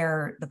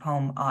where the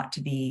poem ought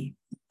to be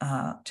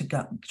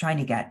trying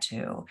to get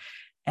to.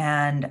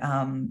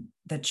 And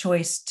the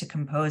choice to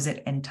compose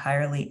it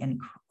entirely in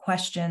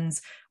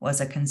questions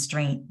was a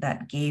constraint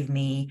that gave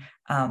me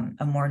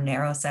a more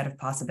narrow set of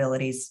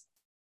possibilities,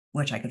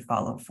 which I could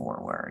follow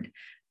forward.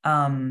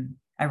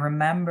 I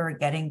remember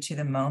getting to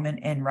the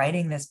moment in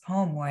writing this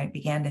poem where I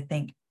began to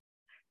think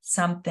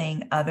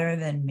something other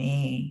than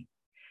me,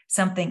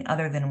 something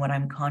other than what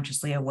I'm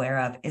consciously aware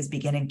of, is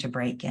beginning to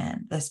break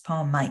in. This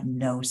poem might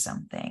know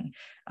something,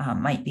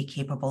 might be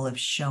capable of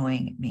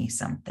showing me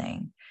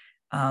something.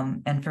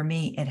 And for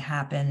me, it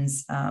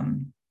happens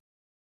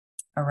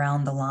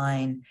around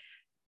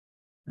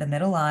the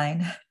middle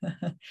line.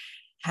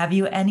 Have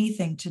you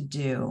anything to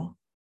do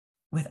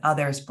with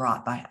others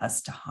brought by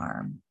us to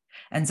harm?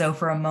 And so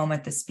for a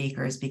moment, the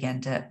speaker is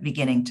beginning to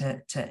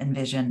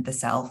envision the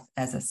self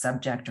as a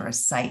subject or a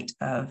site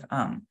of,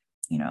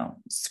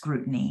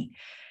 scrutiny.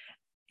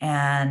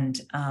 And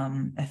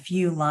a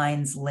few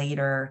lines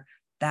later,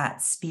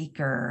 that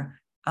speaker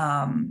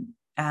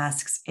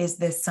asks, is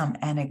this some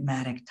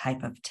enigmatic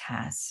type of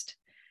test?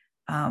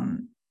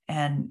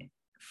 And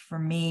for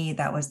me,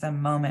 that was the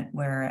moment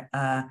where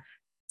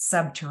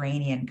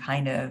subterranean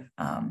kind of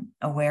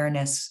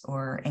awareness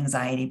or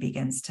anxiety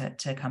begins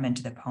to come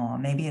into the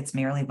poem. Maybe it's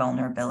merely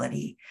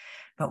vulnerability.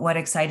 But what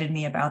excited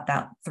me about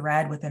that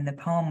thread within the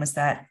poem was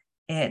that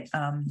it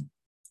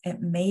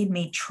made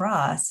me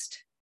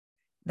trust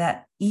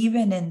that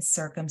even in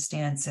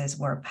circumstances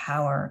where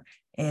power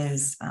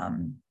is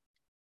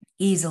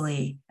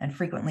easily and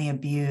frequently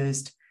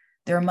abused,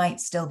 there might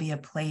still be a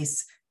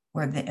place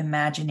where the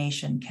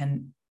imagination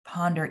can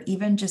ponder,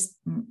 even just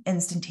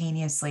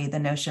instantaneously, the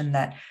notion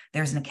that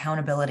there's an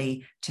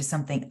accountability to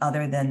something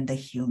other than the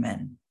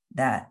human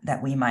that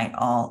we might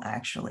all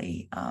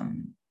actually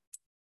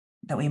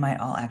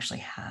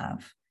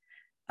have.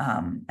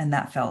 And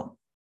that felt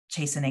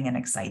chastening and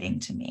exciting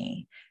to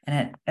me.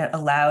 And it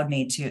allowed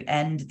me to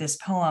end this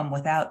poem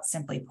without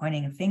simply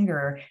pointing a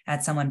finger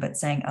at someone, but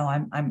saying, oh,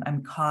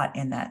 I'm caught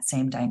in that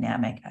same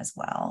dynamic as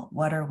well.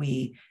 What are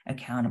we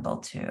accountable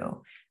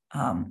to?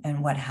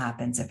 And what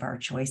happens if our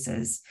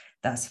choices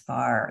thus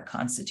far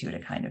constitute a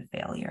kind of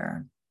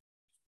failure?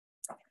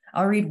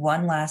 I'll read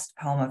one last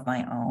poem of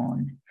my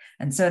own.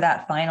 And so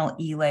that final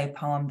Ile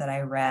poem that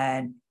I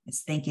read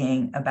is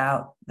thinking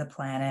about the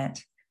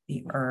planet,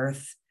 the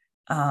earth.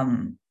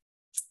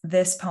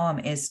 This poem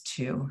is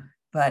too,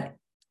 but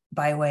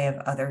by way of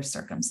other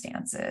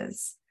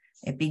circumstances.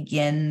 It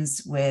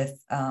begins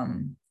with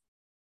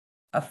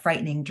a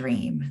frightening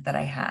dream that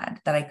I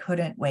had that I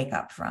couldn't wake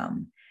up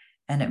from.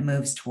 And it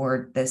moves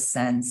toward this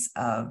sense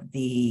of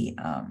the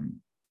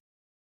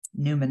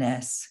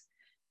numinous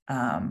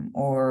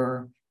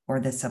or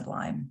the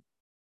sublime.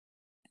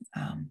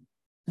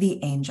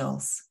 The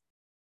angels.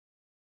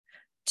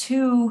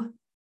 Two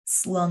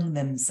slung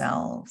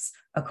themselves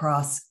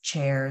across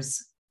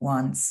chairs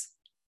once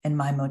in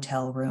my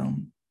motel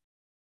room,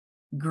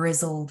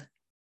 grizzled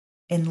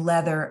in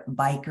leather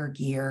biker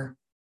gear,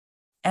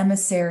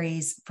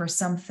 emissaries for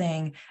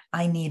something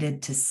I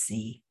needed to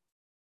see.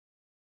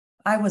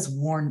 I was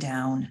worn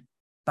down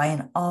by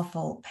an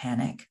awful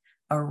panic,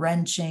 a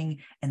wrenching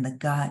in the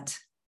gut,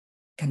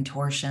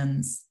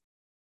 contortions.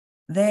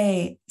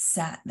 They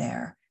sat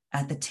there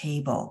at the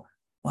table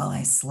while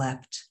I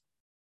slept.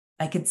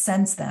 I could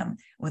sense them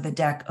with a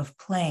deck of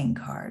playing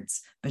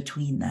cards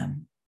between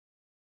them.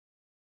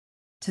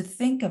 To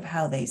think of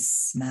how they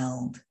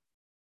smelled,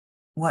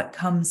 what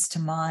comes to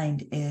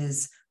mind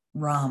is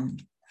rum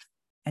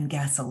and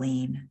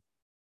gasoline.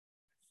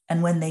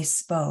 And when they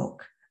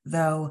spoke,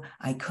 though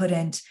I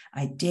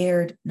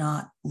dared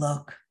not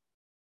look.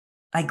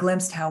 I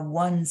glimpsed how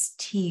one's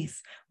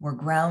teeth were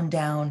ground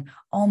down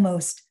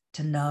almost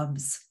to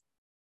nubs,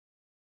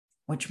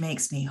 which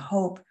makes me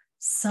hope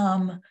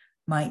some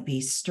might be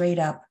straight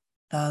up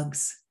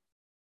thugs,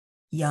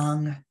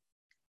 young,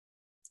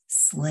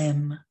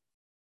 slim,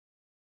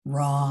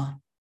 raw,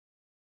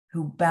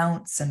 who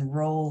bounce and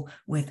roll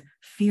with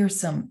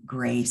fearsome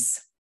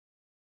grace,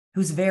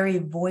 whose very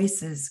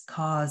voices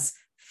cause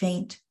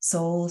faint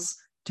souls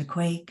to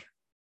quake.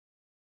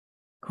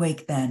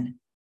 Quake then,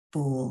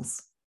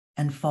 fools,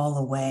 and fall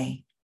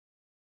away.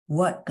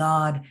 What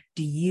God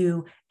do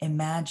you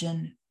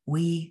imagine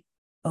we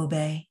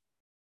obey?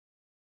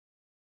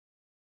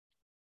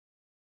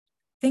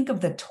 Think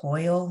of the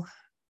toil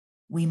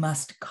we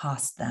must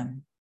cost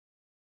them.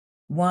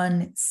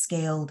 One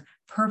scaled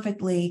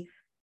perfectly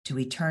to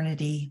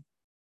eternity,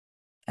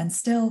 and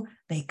still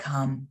they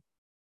come,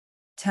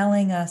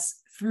 telling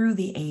us through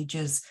the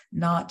ages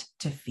not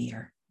to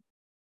fear.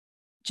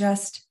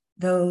 Just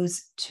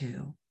those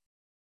two,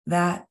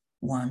 that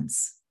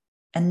once,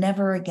 and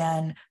never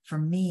again for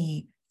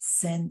me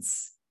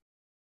since,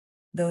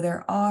 though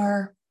there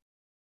are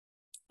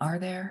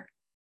there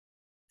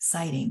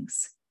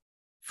sightings,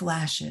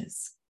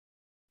 flashes,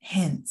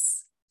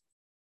 hints,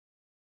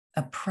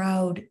 a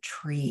proud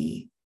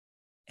tree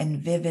and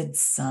vivid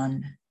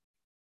sun,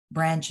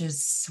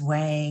 branches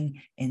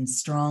swaying in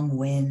strong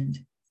wind,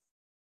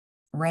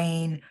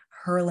 rain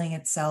hurling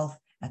itself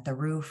at the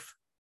roof,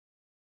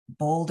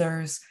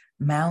 boulders,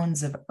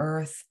 mounds of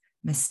earth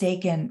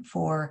mistaken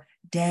for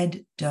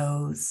dead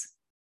does,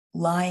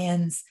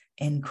 lions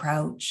in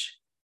crouch,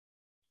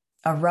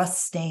 a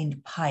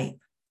rust-stained pipe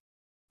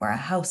where a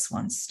house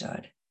once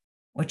stood,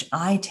 which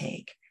I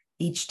take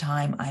each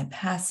time I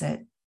pass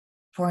it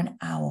for an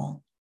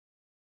owl.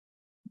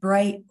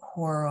 Bright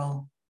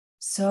coral,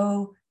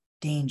 so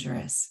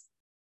dangerous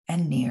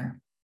and near.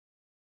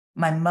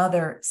 My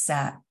mother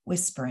sat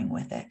whispering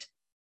with it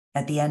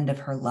at the end of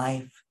her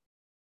life,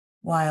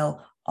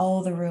 while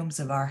all the rooms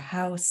of our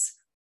house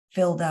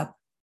filled up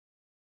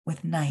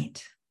with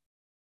night.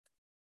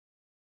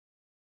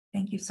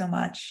 Thank you so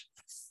much.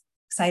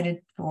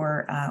 Excited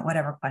for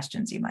whatever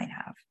questions you might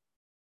have.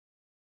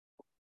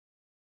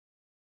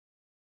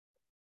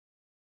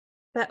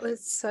 That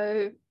was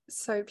so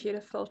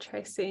beautiful,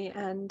 Tracy,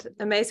 and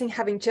amazing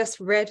having just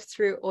read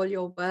through all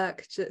your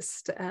work,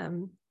 just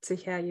to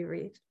hear you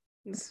read.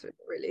 It's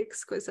really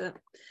exquisite.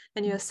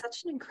 And you're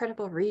such an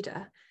incredible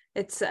reader.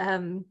 It's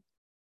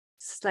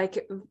it's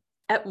like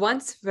at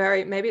once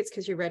maybe it's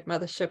because you read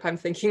Mothership, I'm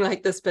thinking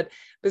like this, but it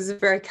was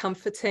very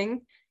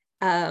comforting.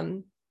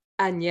 And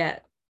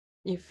yet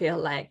you feel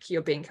like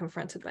you're being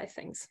confronted by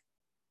things,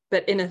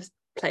 but in a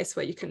place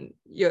where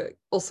you're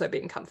also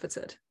being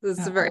comforted. This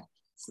is very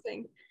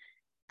interesting.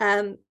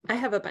 I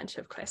have a bunch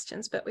of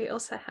questions, but we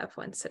also have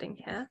one sitting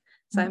here.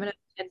 So I'm going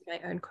to add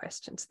my own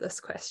question to this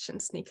question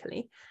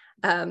sneakily.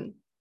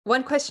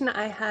 One question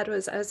I had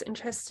was, I was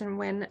interested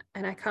in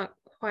and I can't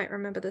quite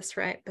remember this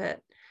right,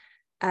 but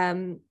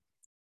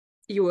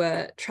you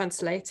were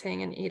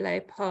translating an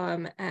Ile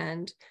poem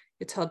and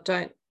you're told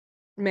don't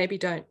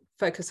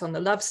focus on the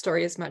love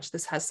story as much.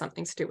 This has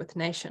something to do with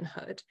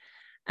nationhood.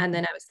 And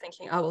then I was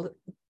thinking, oh, well,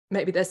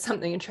 maybe there's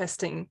something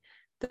interesting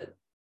that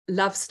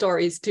love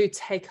stories do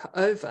take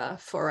over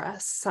for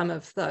us. Some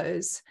of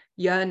those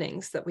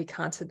yearnings that we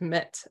can't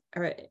admit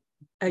are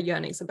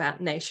yearnings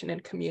about nation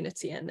and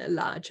community and the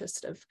larger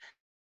sort of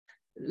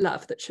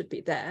love that should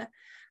be there.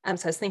 So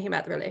I was thinking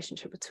about the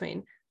relationship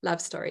between love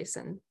stories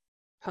and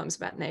poems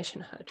about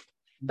nationhood.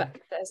 But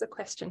there's a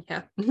question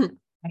here.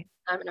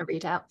 I'm going to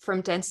read out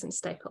from Denson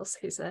Staples,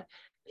 who's a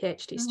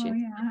PhD student. Oh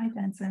yeah, hi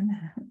Denson.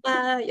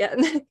 Yeah,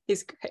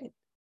 he's great.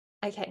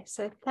 Okay,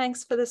 so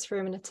thanks for this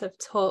ruminative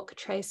talk,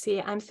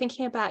 Tracy. I'm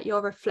thinking about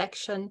your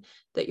reflection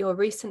that your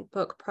recent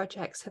book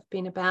projects have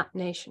been about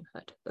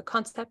nationhood, the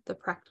concept, the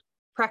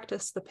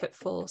practice, the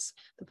pitfalls,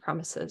 the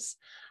promises.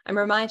 I'm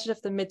reminded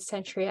of the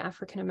mid-century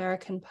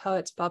African-American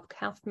poet Bob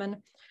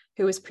Kaufman,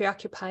 who was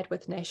preoccupied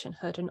with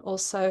nationhood and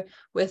also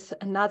with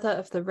another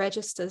of the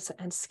registers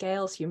and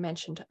scales you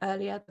mentioned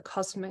earlier, the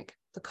cosmic,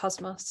 the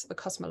cosmos, the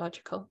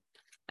cosmological.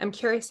 I'm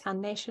curious how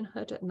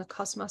nationhood and the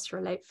cosmos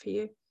relate for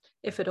you,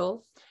 if at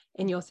all,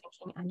 in your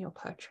thinking and your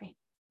poetry.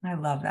 I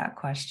love that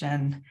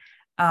question.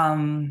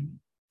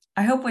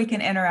 I hope we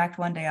can interact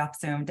one day off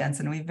Zoom,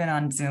 Denson. We've been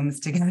on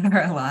Zooms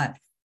together a lot.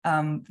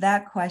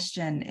 That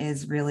question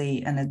is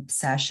really an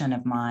obsession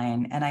of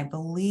mine. And I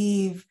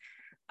believe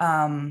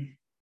in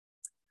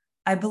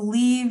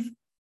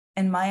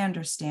my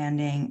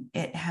understanding,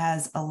 it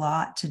has a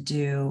lot to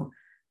do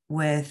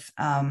with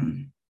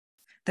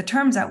the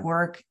terms at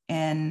work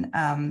in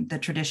the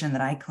tradition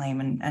that I claim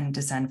and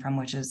descend from,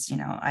 which is,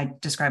 I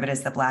describe it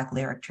as the Black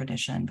lyric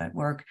tradition, but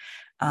work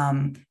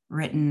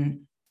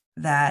written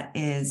that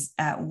is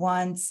at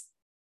once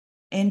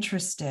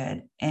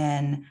interested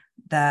in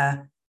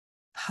the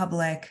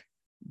public,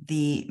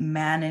 the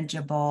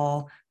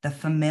manageable, the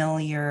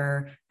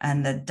familiar,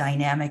 and the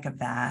dynamic of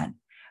that.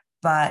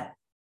 But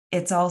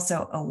it's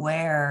also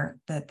aware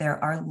that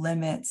there are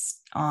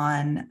limits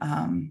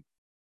on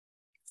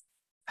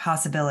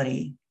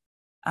possibility.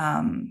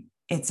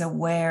 It's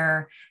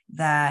aware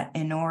that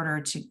in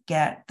order to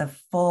get the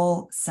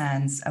full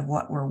sense of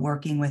what we're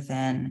working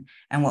within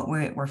and what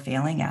we're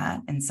failing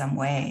at in some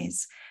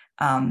ways,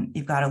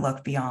 you've got to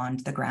look beyond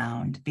the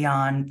ground,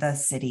 beyond the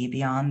city,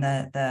 beyond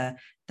the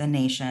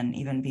nation,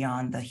 even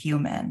beyond the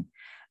human.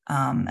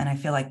 And I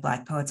feel like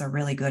Black poets are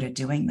really good at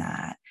doing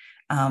that.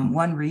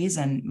 One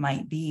reason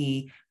might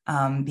be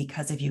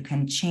because if you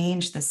can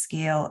change the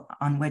scale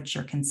on which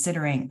you're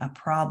considering a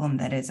problem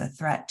that is a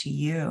threat to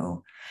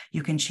you,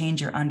 you can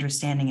change your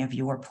understanding of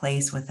your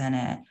place within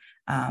it.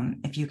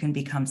 If you can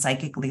become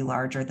psychically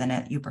larger than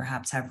it, you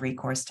perhaps have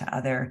recourse to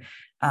other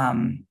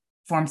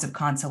forms of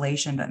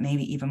consolation, but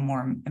maybe even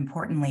more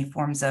importantly,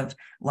 forms of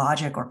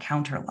logic or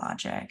counter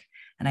logic.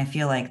 And I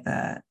feel like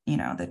the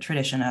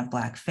tradition of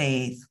Black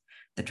faith,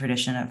 the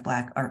tradition of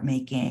Black art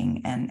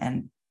making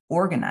and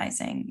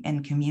organizing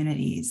in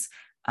communities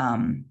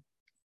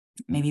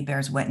maybe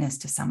bears witness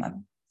to some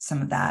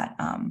of that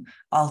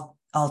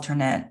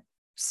alternate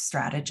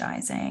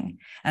strategizing.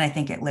 And I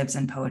think it lives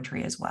in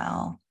poetry as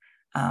well.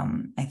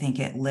 I think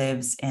it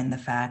lives in the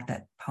fact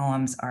that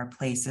poems are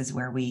places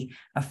where we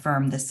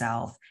affirm the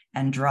self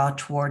and draw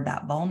toward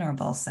that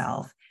vulnerable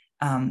self,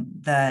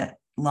 the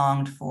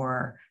longed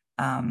for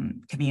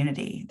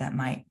community that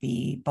might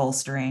be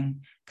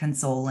bolstering,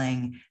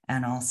 consoling,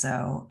 and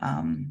also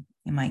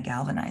it might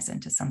galvanize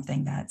into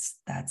something that's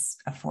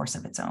a force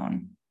of its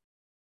own.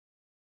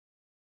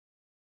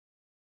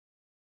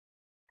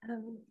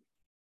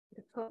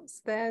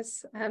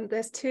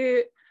 There's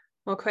two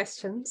more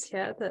questions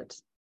here that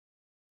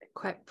are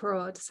quite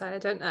broad, so I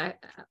don't know, I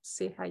have to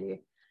see how you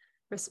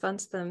respond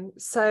to them.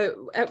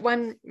 So at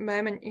one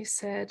moment you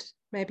said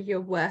maybe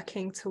you're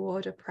working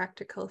toward a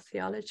practical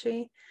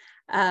theology.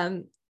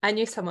 I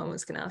knew someone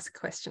was going to ask a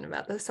question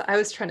about this. So I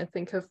was trying to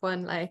think of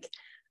one like,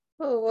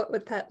 oh, what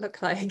would that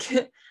look like?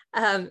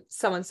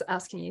 Someone's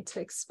asking you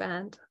to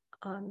expand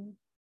on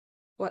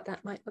what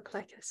that might look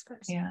like, I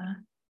suppose. Yeah.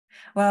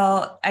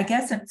 Well, I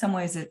guess in some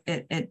ways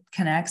it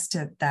connects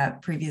to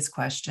that previous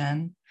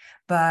question,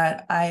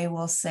 but I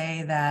will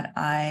say that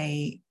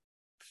I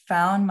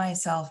found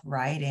myself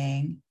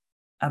writing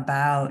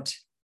about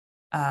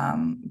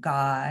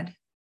God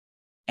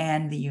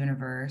and the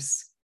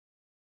universe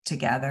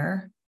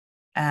together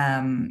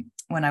when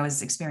I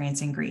was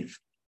experiencing grief.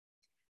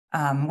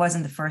 It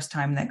wasn't the first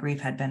time that grief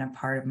had been a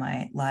part of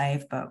my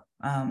life, but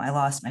I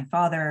lost my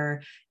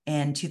father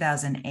in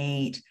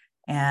 2008.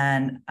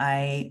 And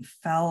I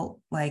felt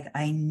like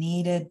I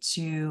needed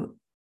to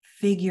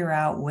figure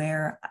out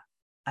where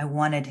I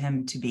wanted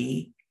him to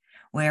be,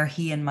 where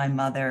he and my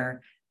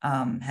mother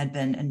had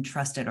been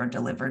entrusted or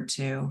delivered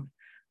to,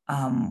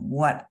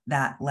 what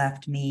that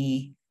left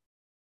me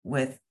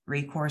with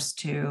recourse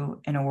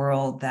to in a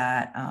world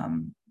that,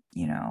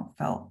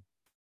 felt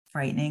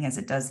frightening as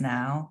it does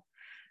now.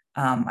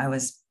 I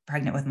was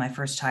pregnant with my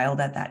first child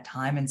at that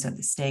time. And so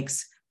the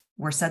stakes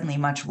were suddenly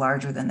much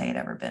larger than they had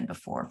ever been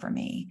before for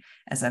me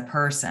as a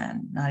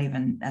person, not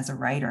even as a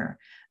writer.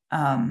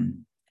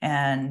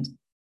 And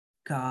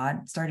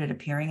God started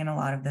appearing in a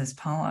lot of those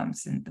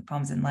poems, and the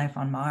poems in Life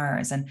on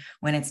Mars. And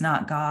when it's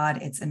not God,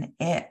 it's an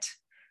it.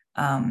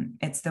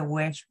 It's the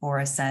wish for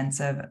a sense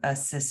of a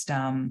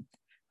system,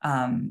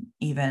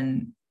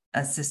 even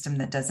a system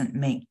that doesn't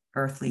make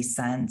earthly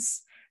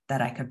sense,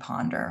 that I could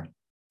ponder.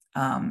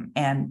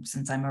 And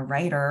since I'm a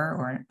writer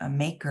or a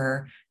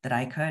maker, that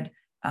I could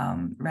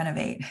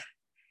renovate.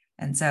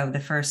 And so the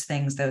first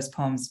things those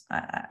poems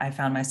I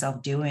found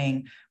myself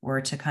doing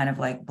were to kind of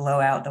like blow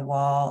out the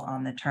wall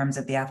on the terms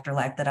of the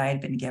afterlife that I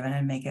had been given,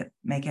 and make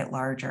it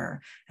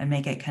larger, and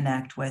make it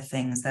connect with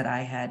things that I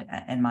had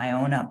in my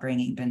own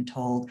upbringing been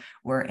told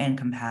were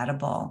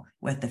incompatible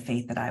with the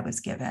faith that I was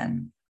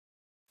given,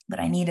 that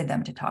I needed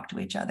them to talk to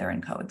each other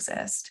and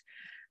coexist.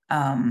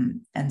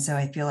 And so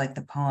I feel like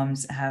the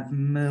poems have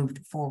moved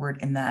forward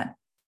in that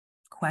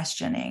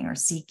questioning or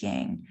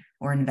seeking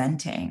or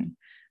inventing.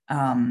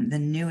 The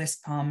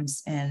newest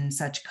poems in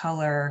Such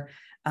Color,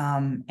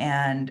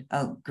 and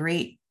a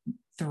great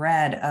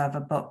thread of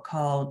a book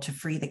called To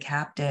Free the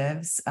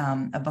Captives,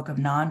 a book of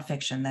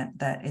nonfiction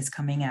that is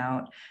coming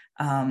out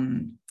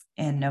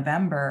in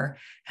November,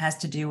 has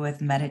to do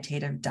with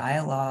meditative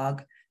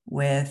dialogue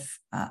with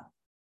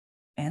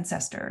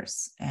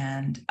ancestors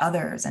and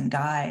others and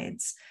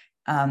guides,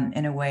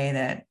 in a way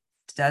that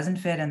doesn't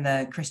fit in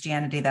the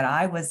Christianity that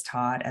I was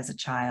taught as a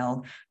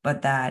child,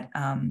 but that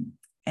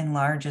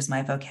enlarges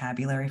my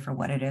vocabulary for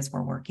what it is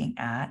we're working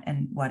at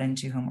and what and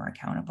to whom we're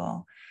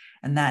accountable.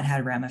 And that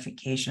had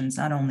ramifications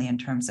not only in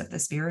terms of the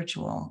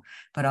spiritual,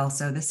 but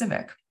also the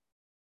civic.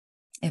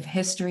 If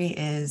history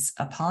is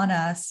upon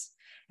us,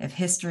 if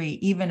history,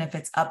 even if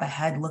it's up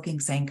ahead looking,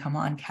 saying, come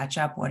on, catch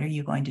up, what are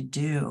you going to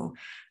do?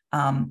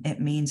 It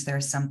means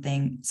there's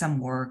some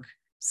work,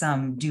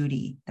 some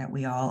duty that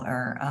we all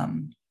are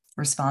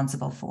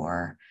responsible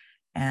for.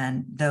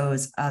 And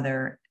those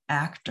other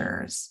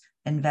actors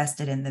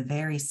invested in the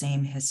very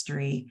same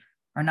history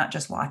are not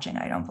just watching,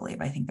 I don't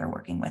believe. I think they're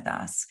working with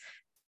us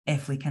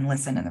if we can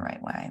listen in the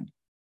right way.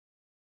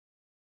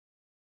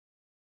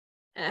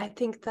 I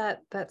think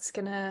that's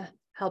going to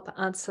help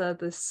answer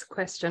this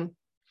question,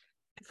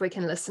 if we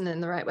can listen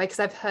in the right way, because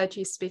I've heard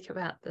you speak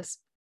about this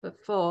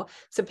before.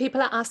 So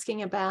people are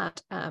asking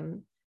about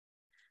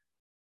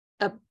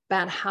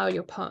how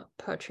your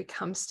poetry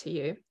comes to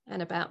you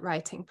and about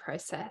writing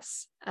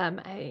process.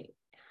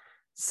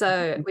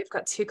 So we've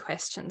got two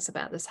questions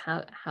about this.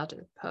 How do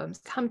poems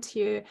come to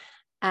you?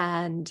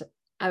 And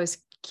I was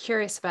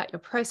curious about your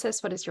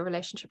process. What is your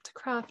relationship to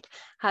craft?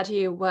 How do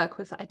you work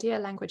with idea,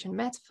 language, and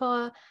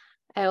metaphor?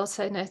 I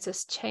also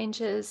noticed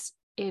changes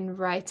in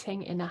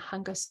writing in A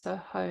Hunger So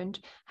Honed.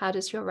 How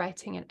does your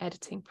writing and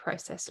editing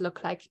process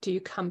look like? Do you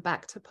come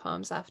back to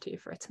poems after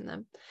you've written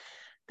them?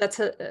 That's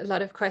a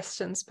lot of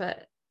questions,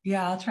 but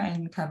yeah, I'll try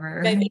and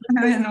cover in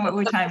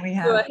what time we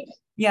have.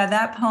 Yeah,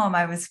 that poem,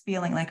 I was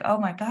feeling like, oh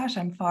my gosh,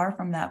 I'm far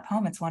from that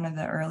poem. It's one of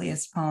the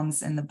earliest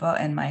poems in the book,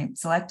 in my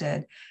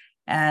selected.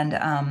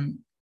 And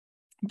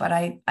but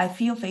I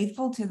feel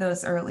faithful to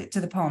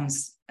the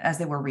poems as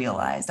they were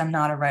realized. I'm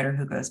not a writer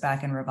who goes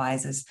back and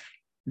revises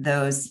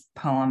those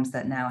poems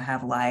that now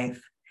have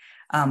life.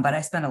 But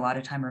I spend a lot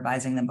of time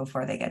revising them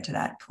before they get to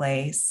that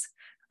place.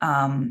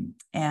 And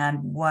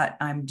what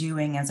I'm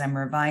doing as I'm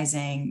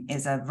revising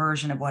is a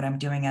version of what I'm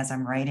doing as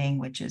I'm writing,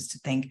 which is to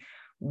think,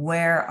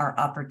 where are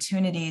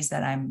opportunities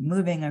that I'm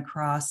moving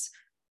across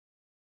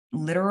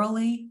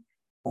literally,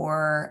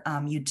 or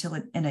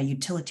in a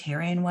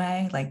utilitarian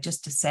way, like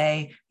just to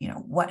say,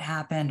 what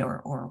happened,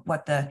 or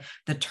what the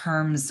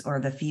terms or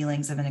the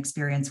feelings of an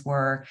experience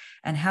were,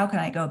 and how can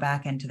I go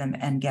back into them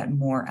and get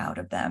more out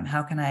of them?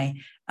 How can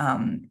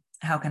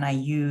I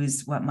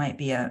use what might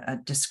be a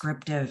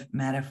descriptive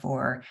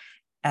metaphor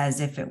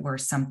as if it were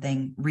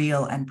something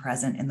real and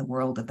present in the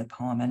world of the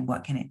poem, and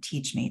what can it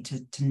teach me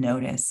to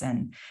notice,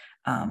 and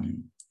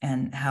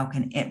how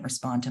can it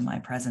respond to my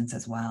presence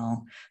as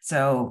well?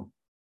 So,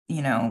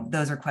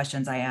 those are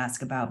questions I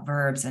ask about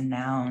verbs and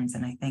nouns.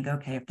 And I think,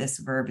 okay, if this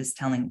verb is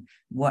telling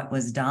what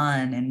was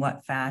done in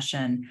what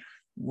fashion,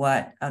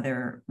 what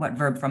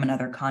verb from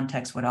another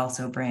context would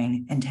also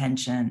bring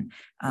intention,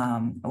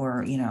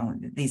 or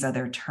these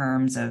other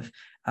terms of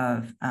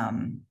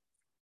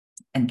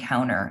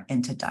encounter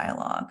into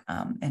dialogue,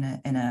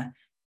 in a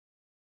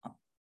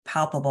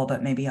palpable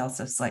but maybe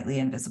also slightly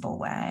invisible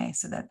way,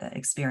 so that the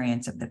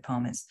experience of the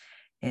poem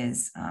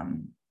is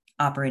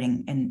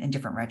operating in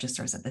different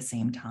registers at the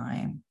same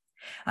time.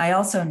 I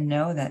also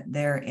know that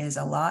there is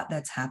a lot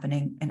that's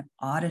happening in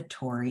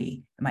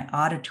my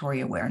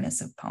auditory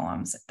awareness of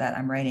poems that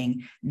I'm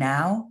writing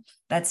now.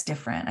 That's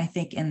different. I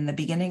think in the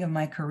beginning of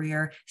my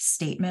career,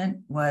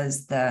 statement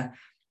was the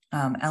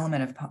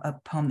element of a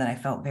poem that I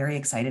felt very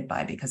excited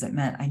by because it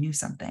meant I knew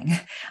something.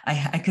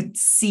 I could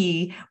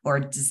see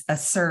or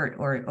assert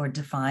or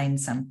define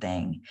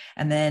something.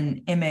 And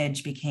then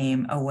image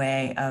became a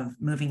way of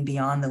moving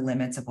beyond the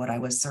limits of what I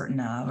was certain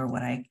of or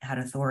what I had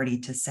authority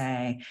to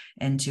say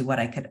into what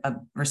I could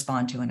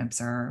respond to and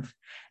observe.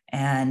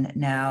 And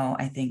now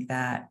I think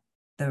that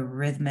the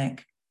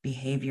rhythmic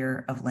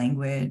behavior of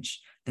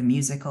language, the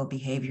musical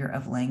behavior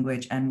of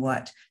language, and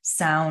what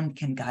sound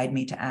can guide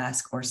me to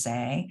ask or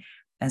say,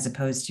 as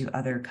opposed to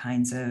other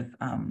kinds of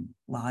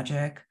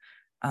logic.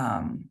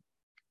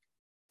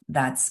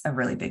 That's a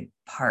really big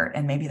part.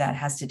 And maybe that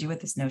has to do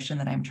with this notion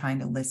that I'm trying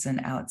to listen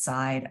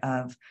outside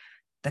of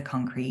the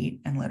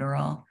concrete and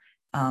literal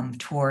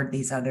toward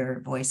these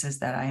other voices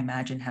that I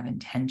imagine have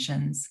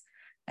intentions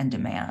and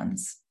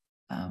demands.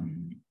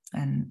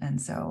 And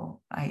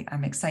so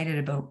I'm excited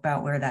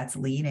about where that's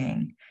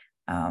leading.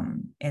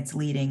 It's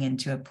leading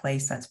into a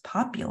place that's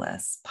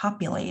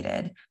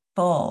populated,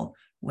 full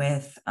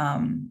with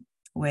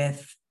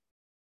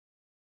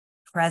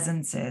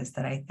presences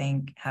that I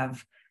think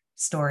have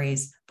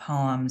stories,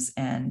 poems,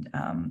 and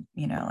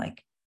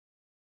like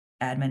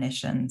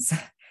admonitions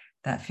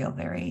that feel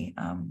very,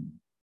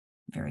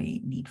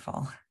 very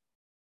needful.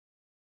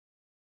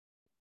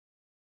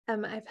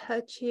 I've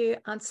heard you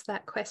answer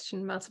that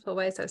question multiple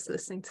ways. I was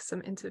listening to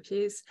some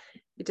interviews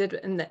you did,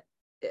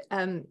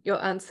 and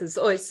your answers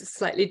always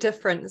slightly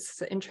different.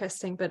 It's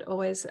interesting, but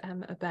always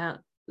about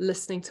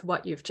listening to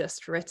what you've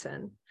just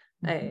written.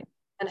 Mm-hmm.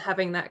 And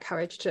having that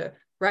courage to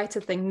write a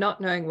thing,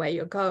 not knowing where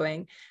you're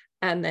going,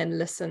 and then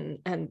listen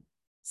and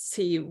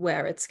see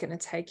where it's going to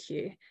take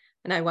you.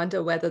 And I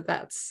wonder whether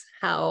that's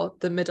how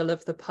the middle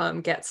of the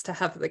poem gets to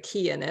have the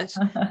key in it,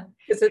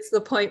 because it's the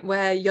point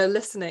where you're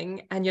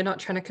listening and you're not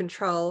trying to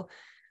control.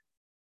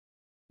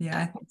 Yeah,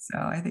 I think so.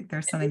 I think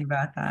there's something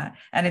about that.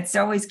 And it's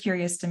always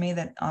curious to me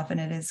that often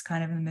it is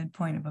kind of the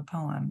midpoint of a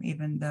poem,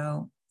 even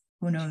though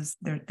who knows,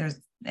 there's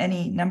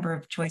any number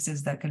of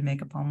choices that could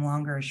make a poem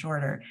longer or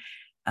shorter.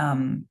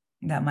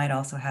 That might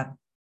also have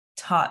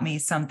taught me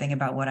something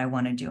about what I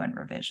want to do in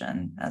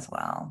revision as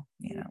well,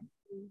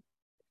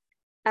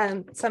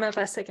 Some of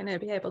us are going to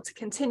be able to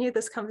continue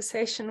this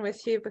conversation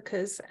with you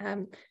because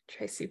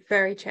Tracy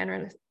very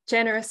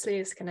generously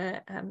is going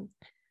to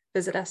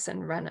visit us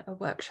and run a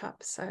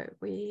workshop. So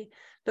we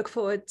look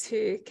forward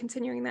to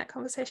continuing that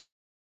conversation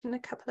in a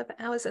couple of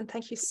hours. And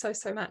thank you so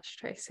much,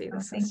 Tracy.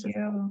 Thank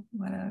you.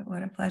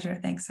 What a pleasure.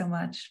 Thanks so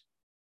much.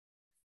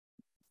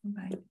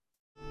 Bye.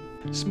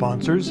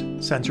 Sponsors: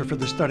 Center for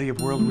the Study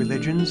of World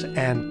Religions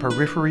and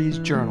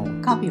Peripheries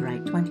Journal.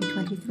 Copyright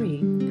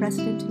 2023,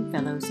 President and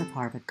Fellows of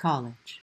Harvard College.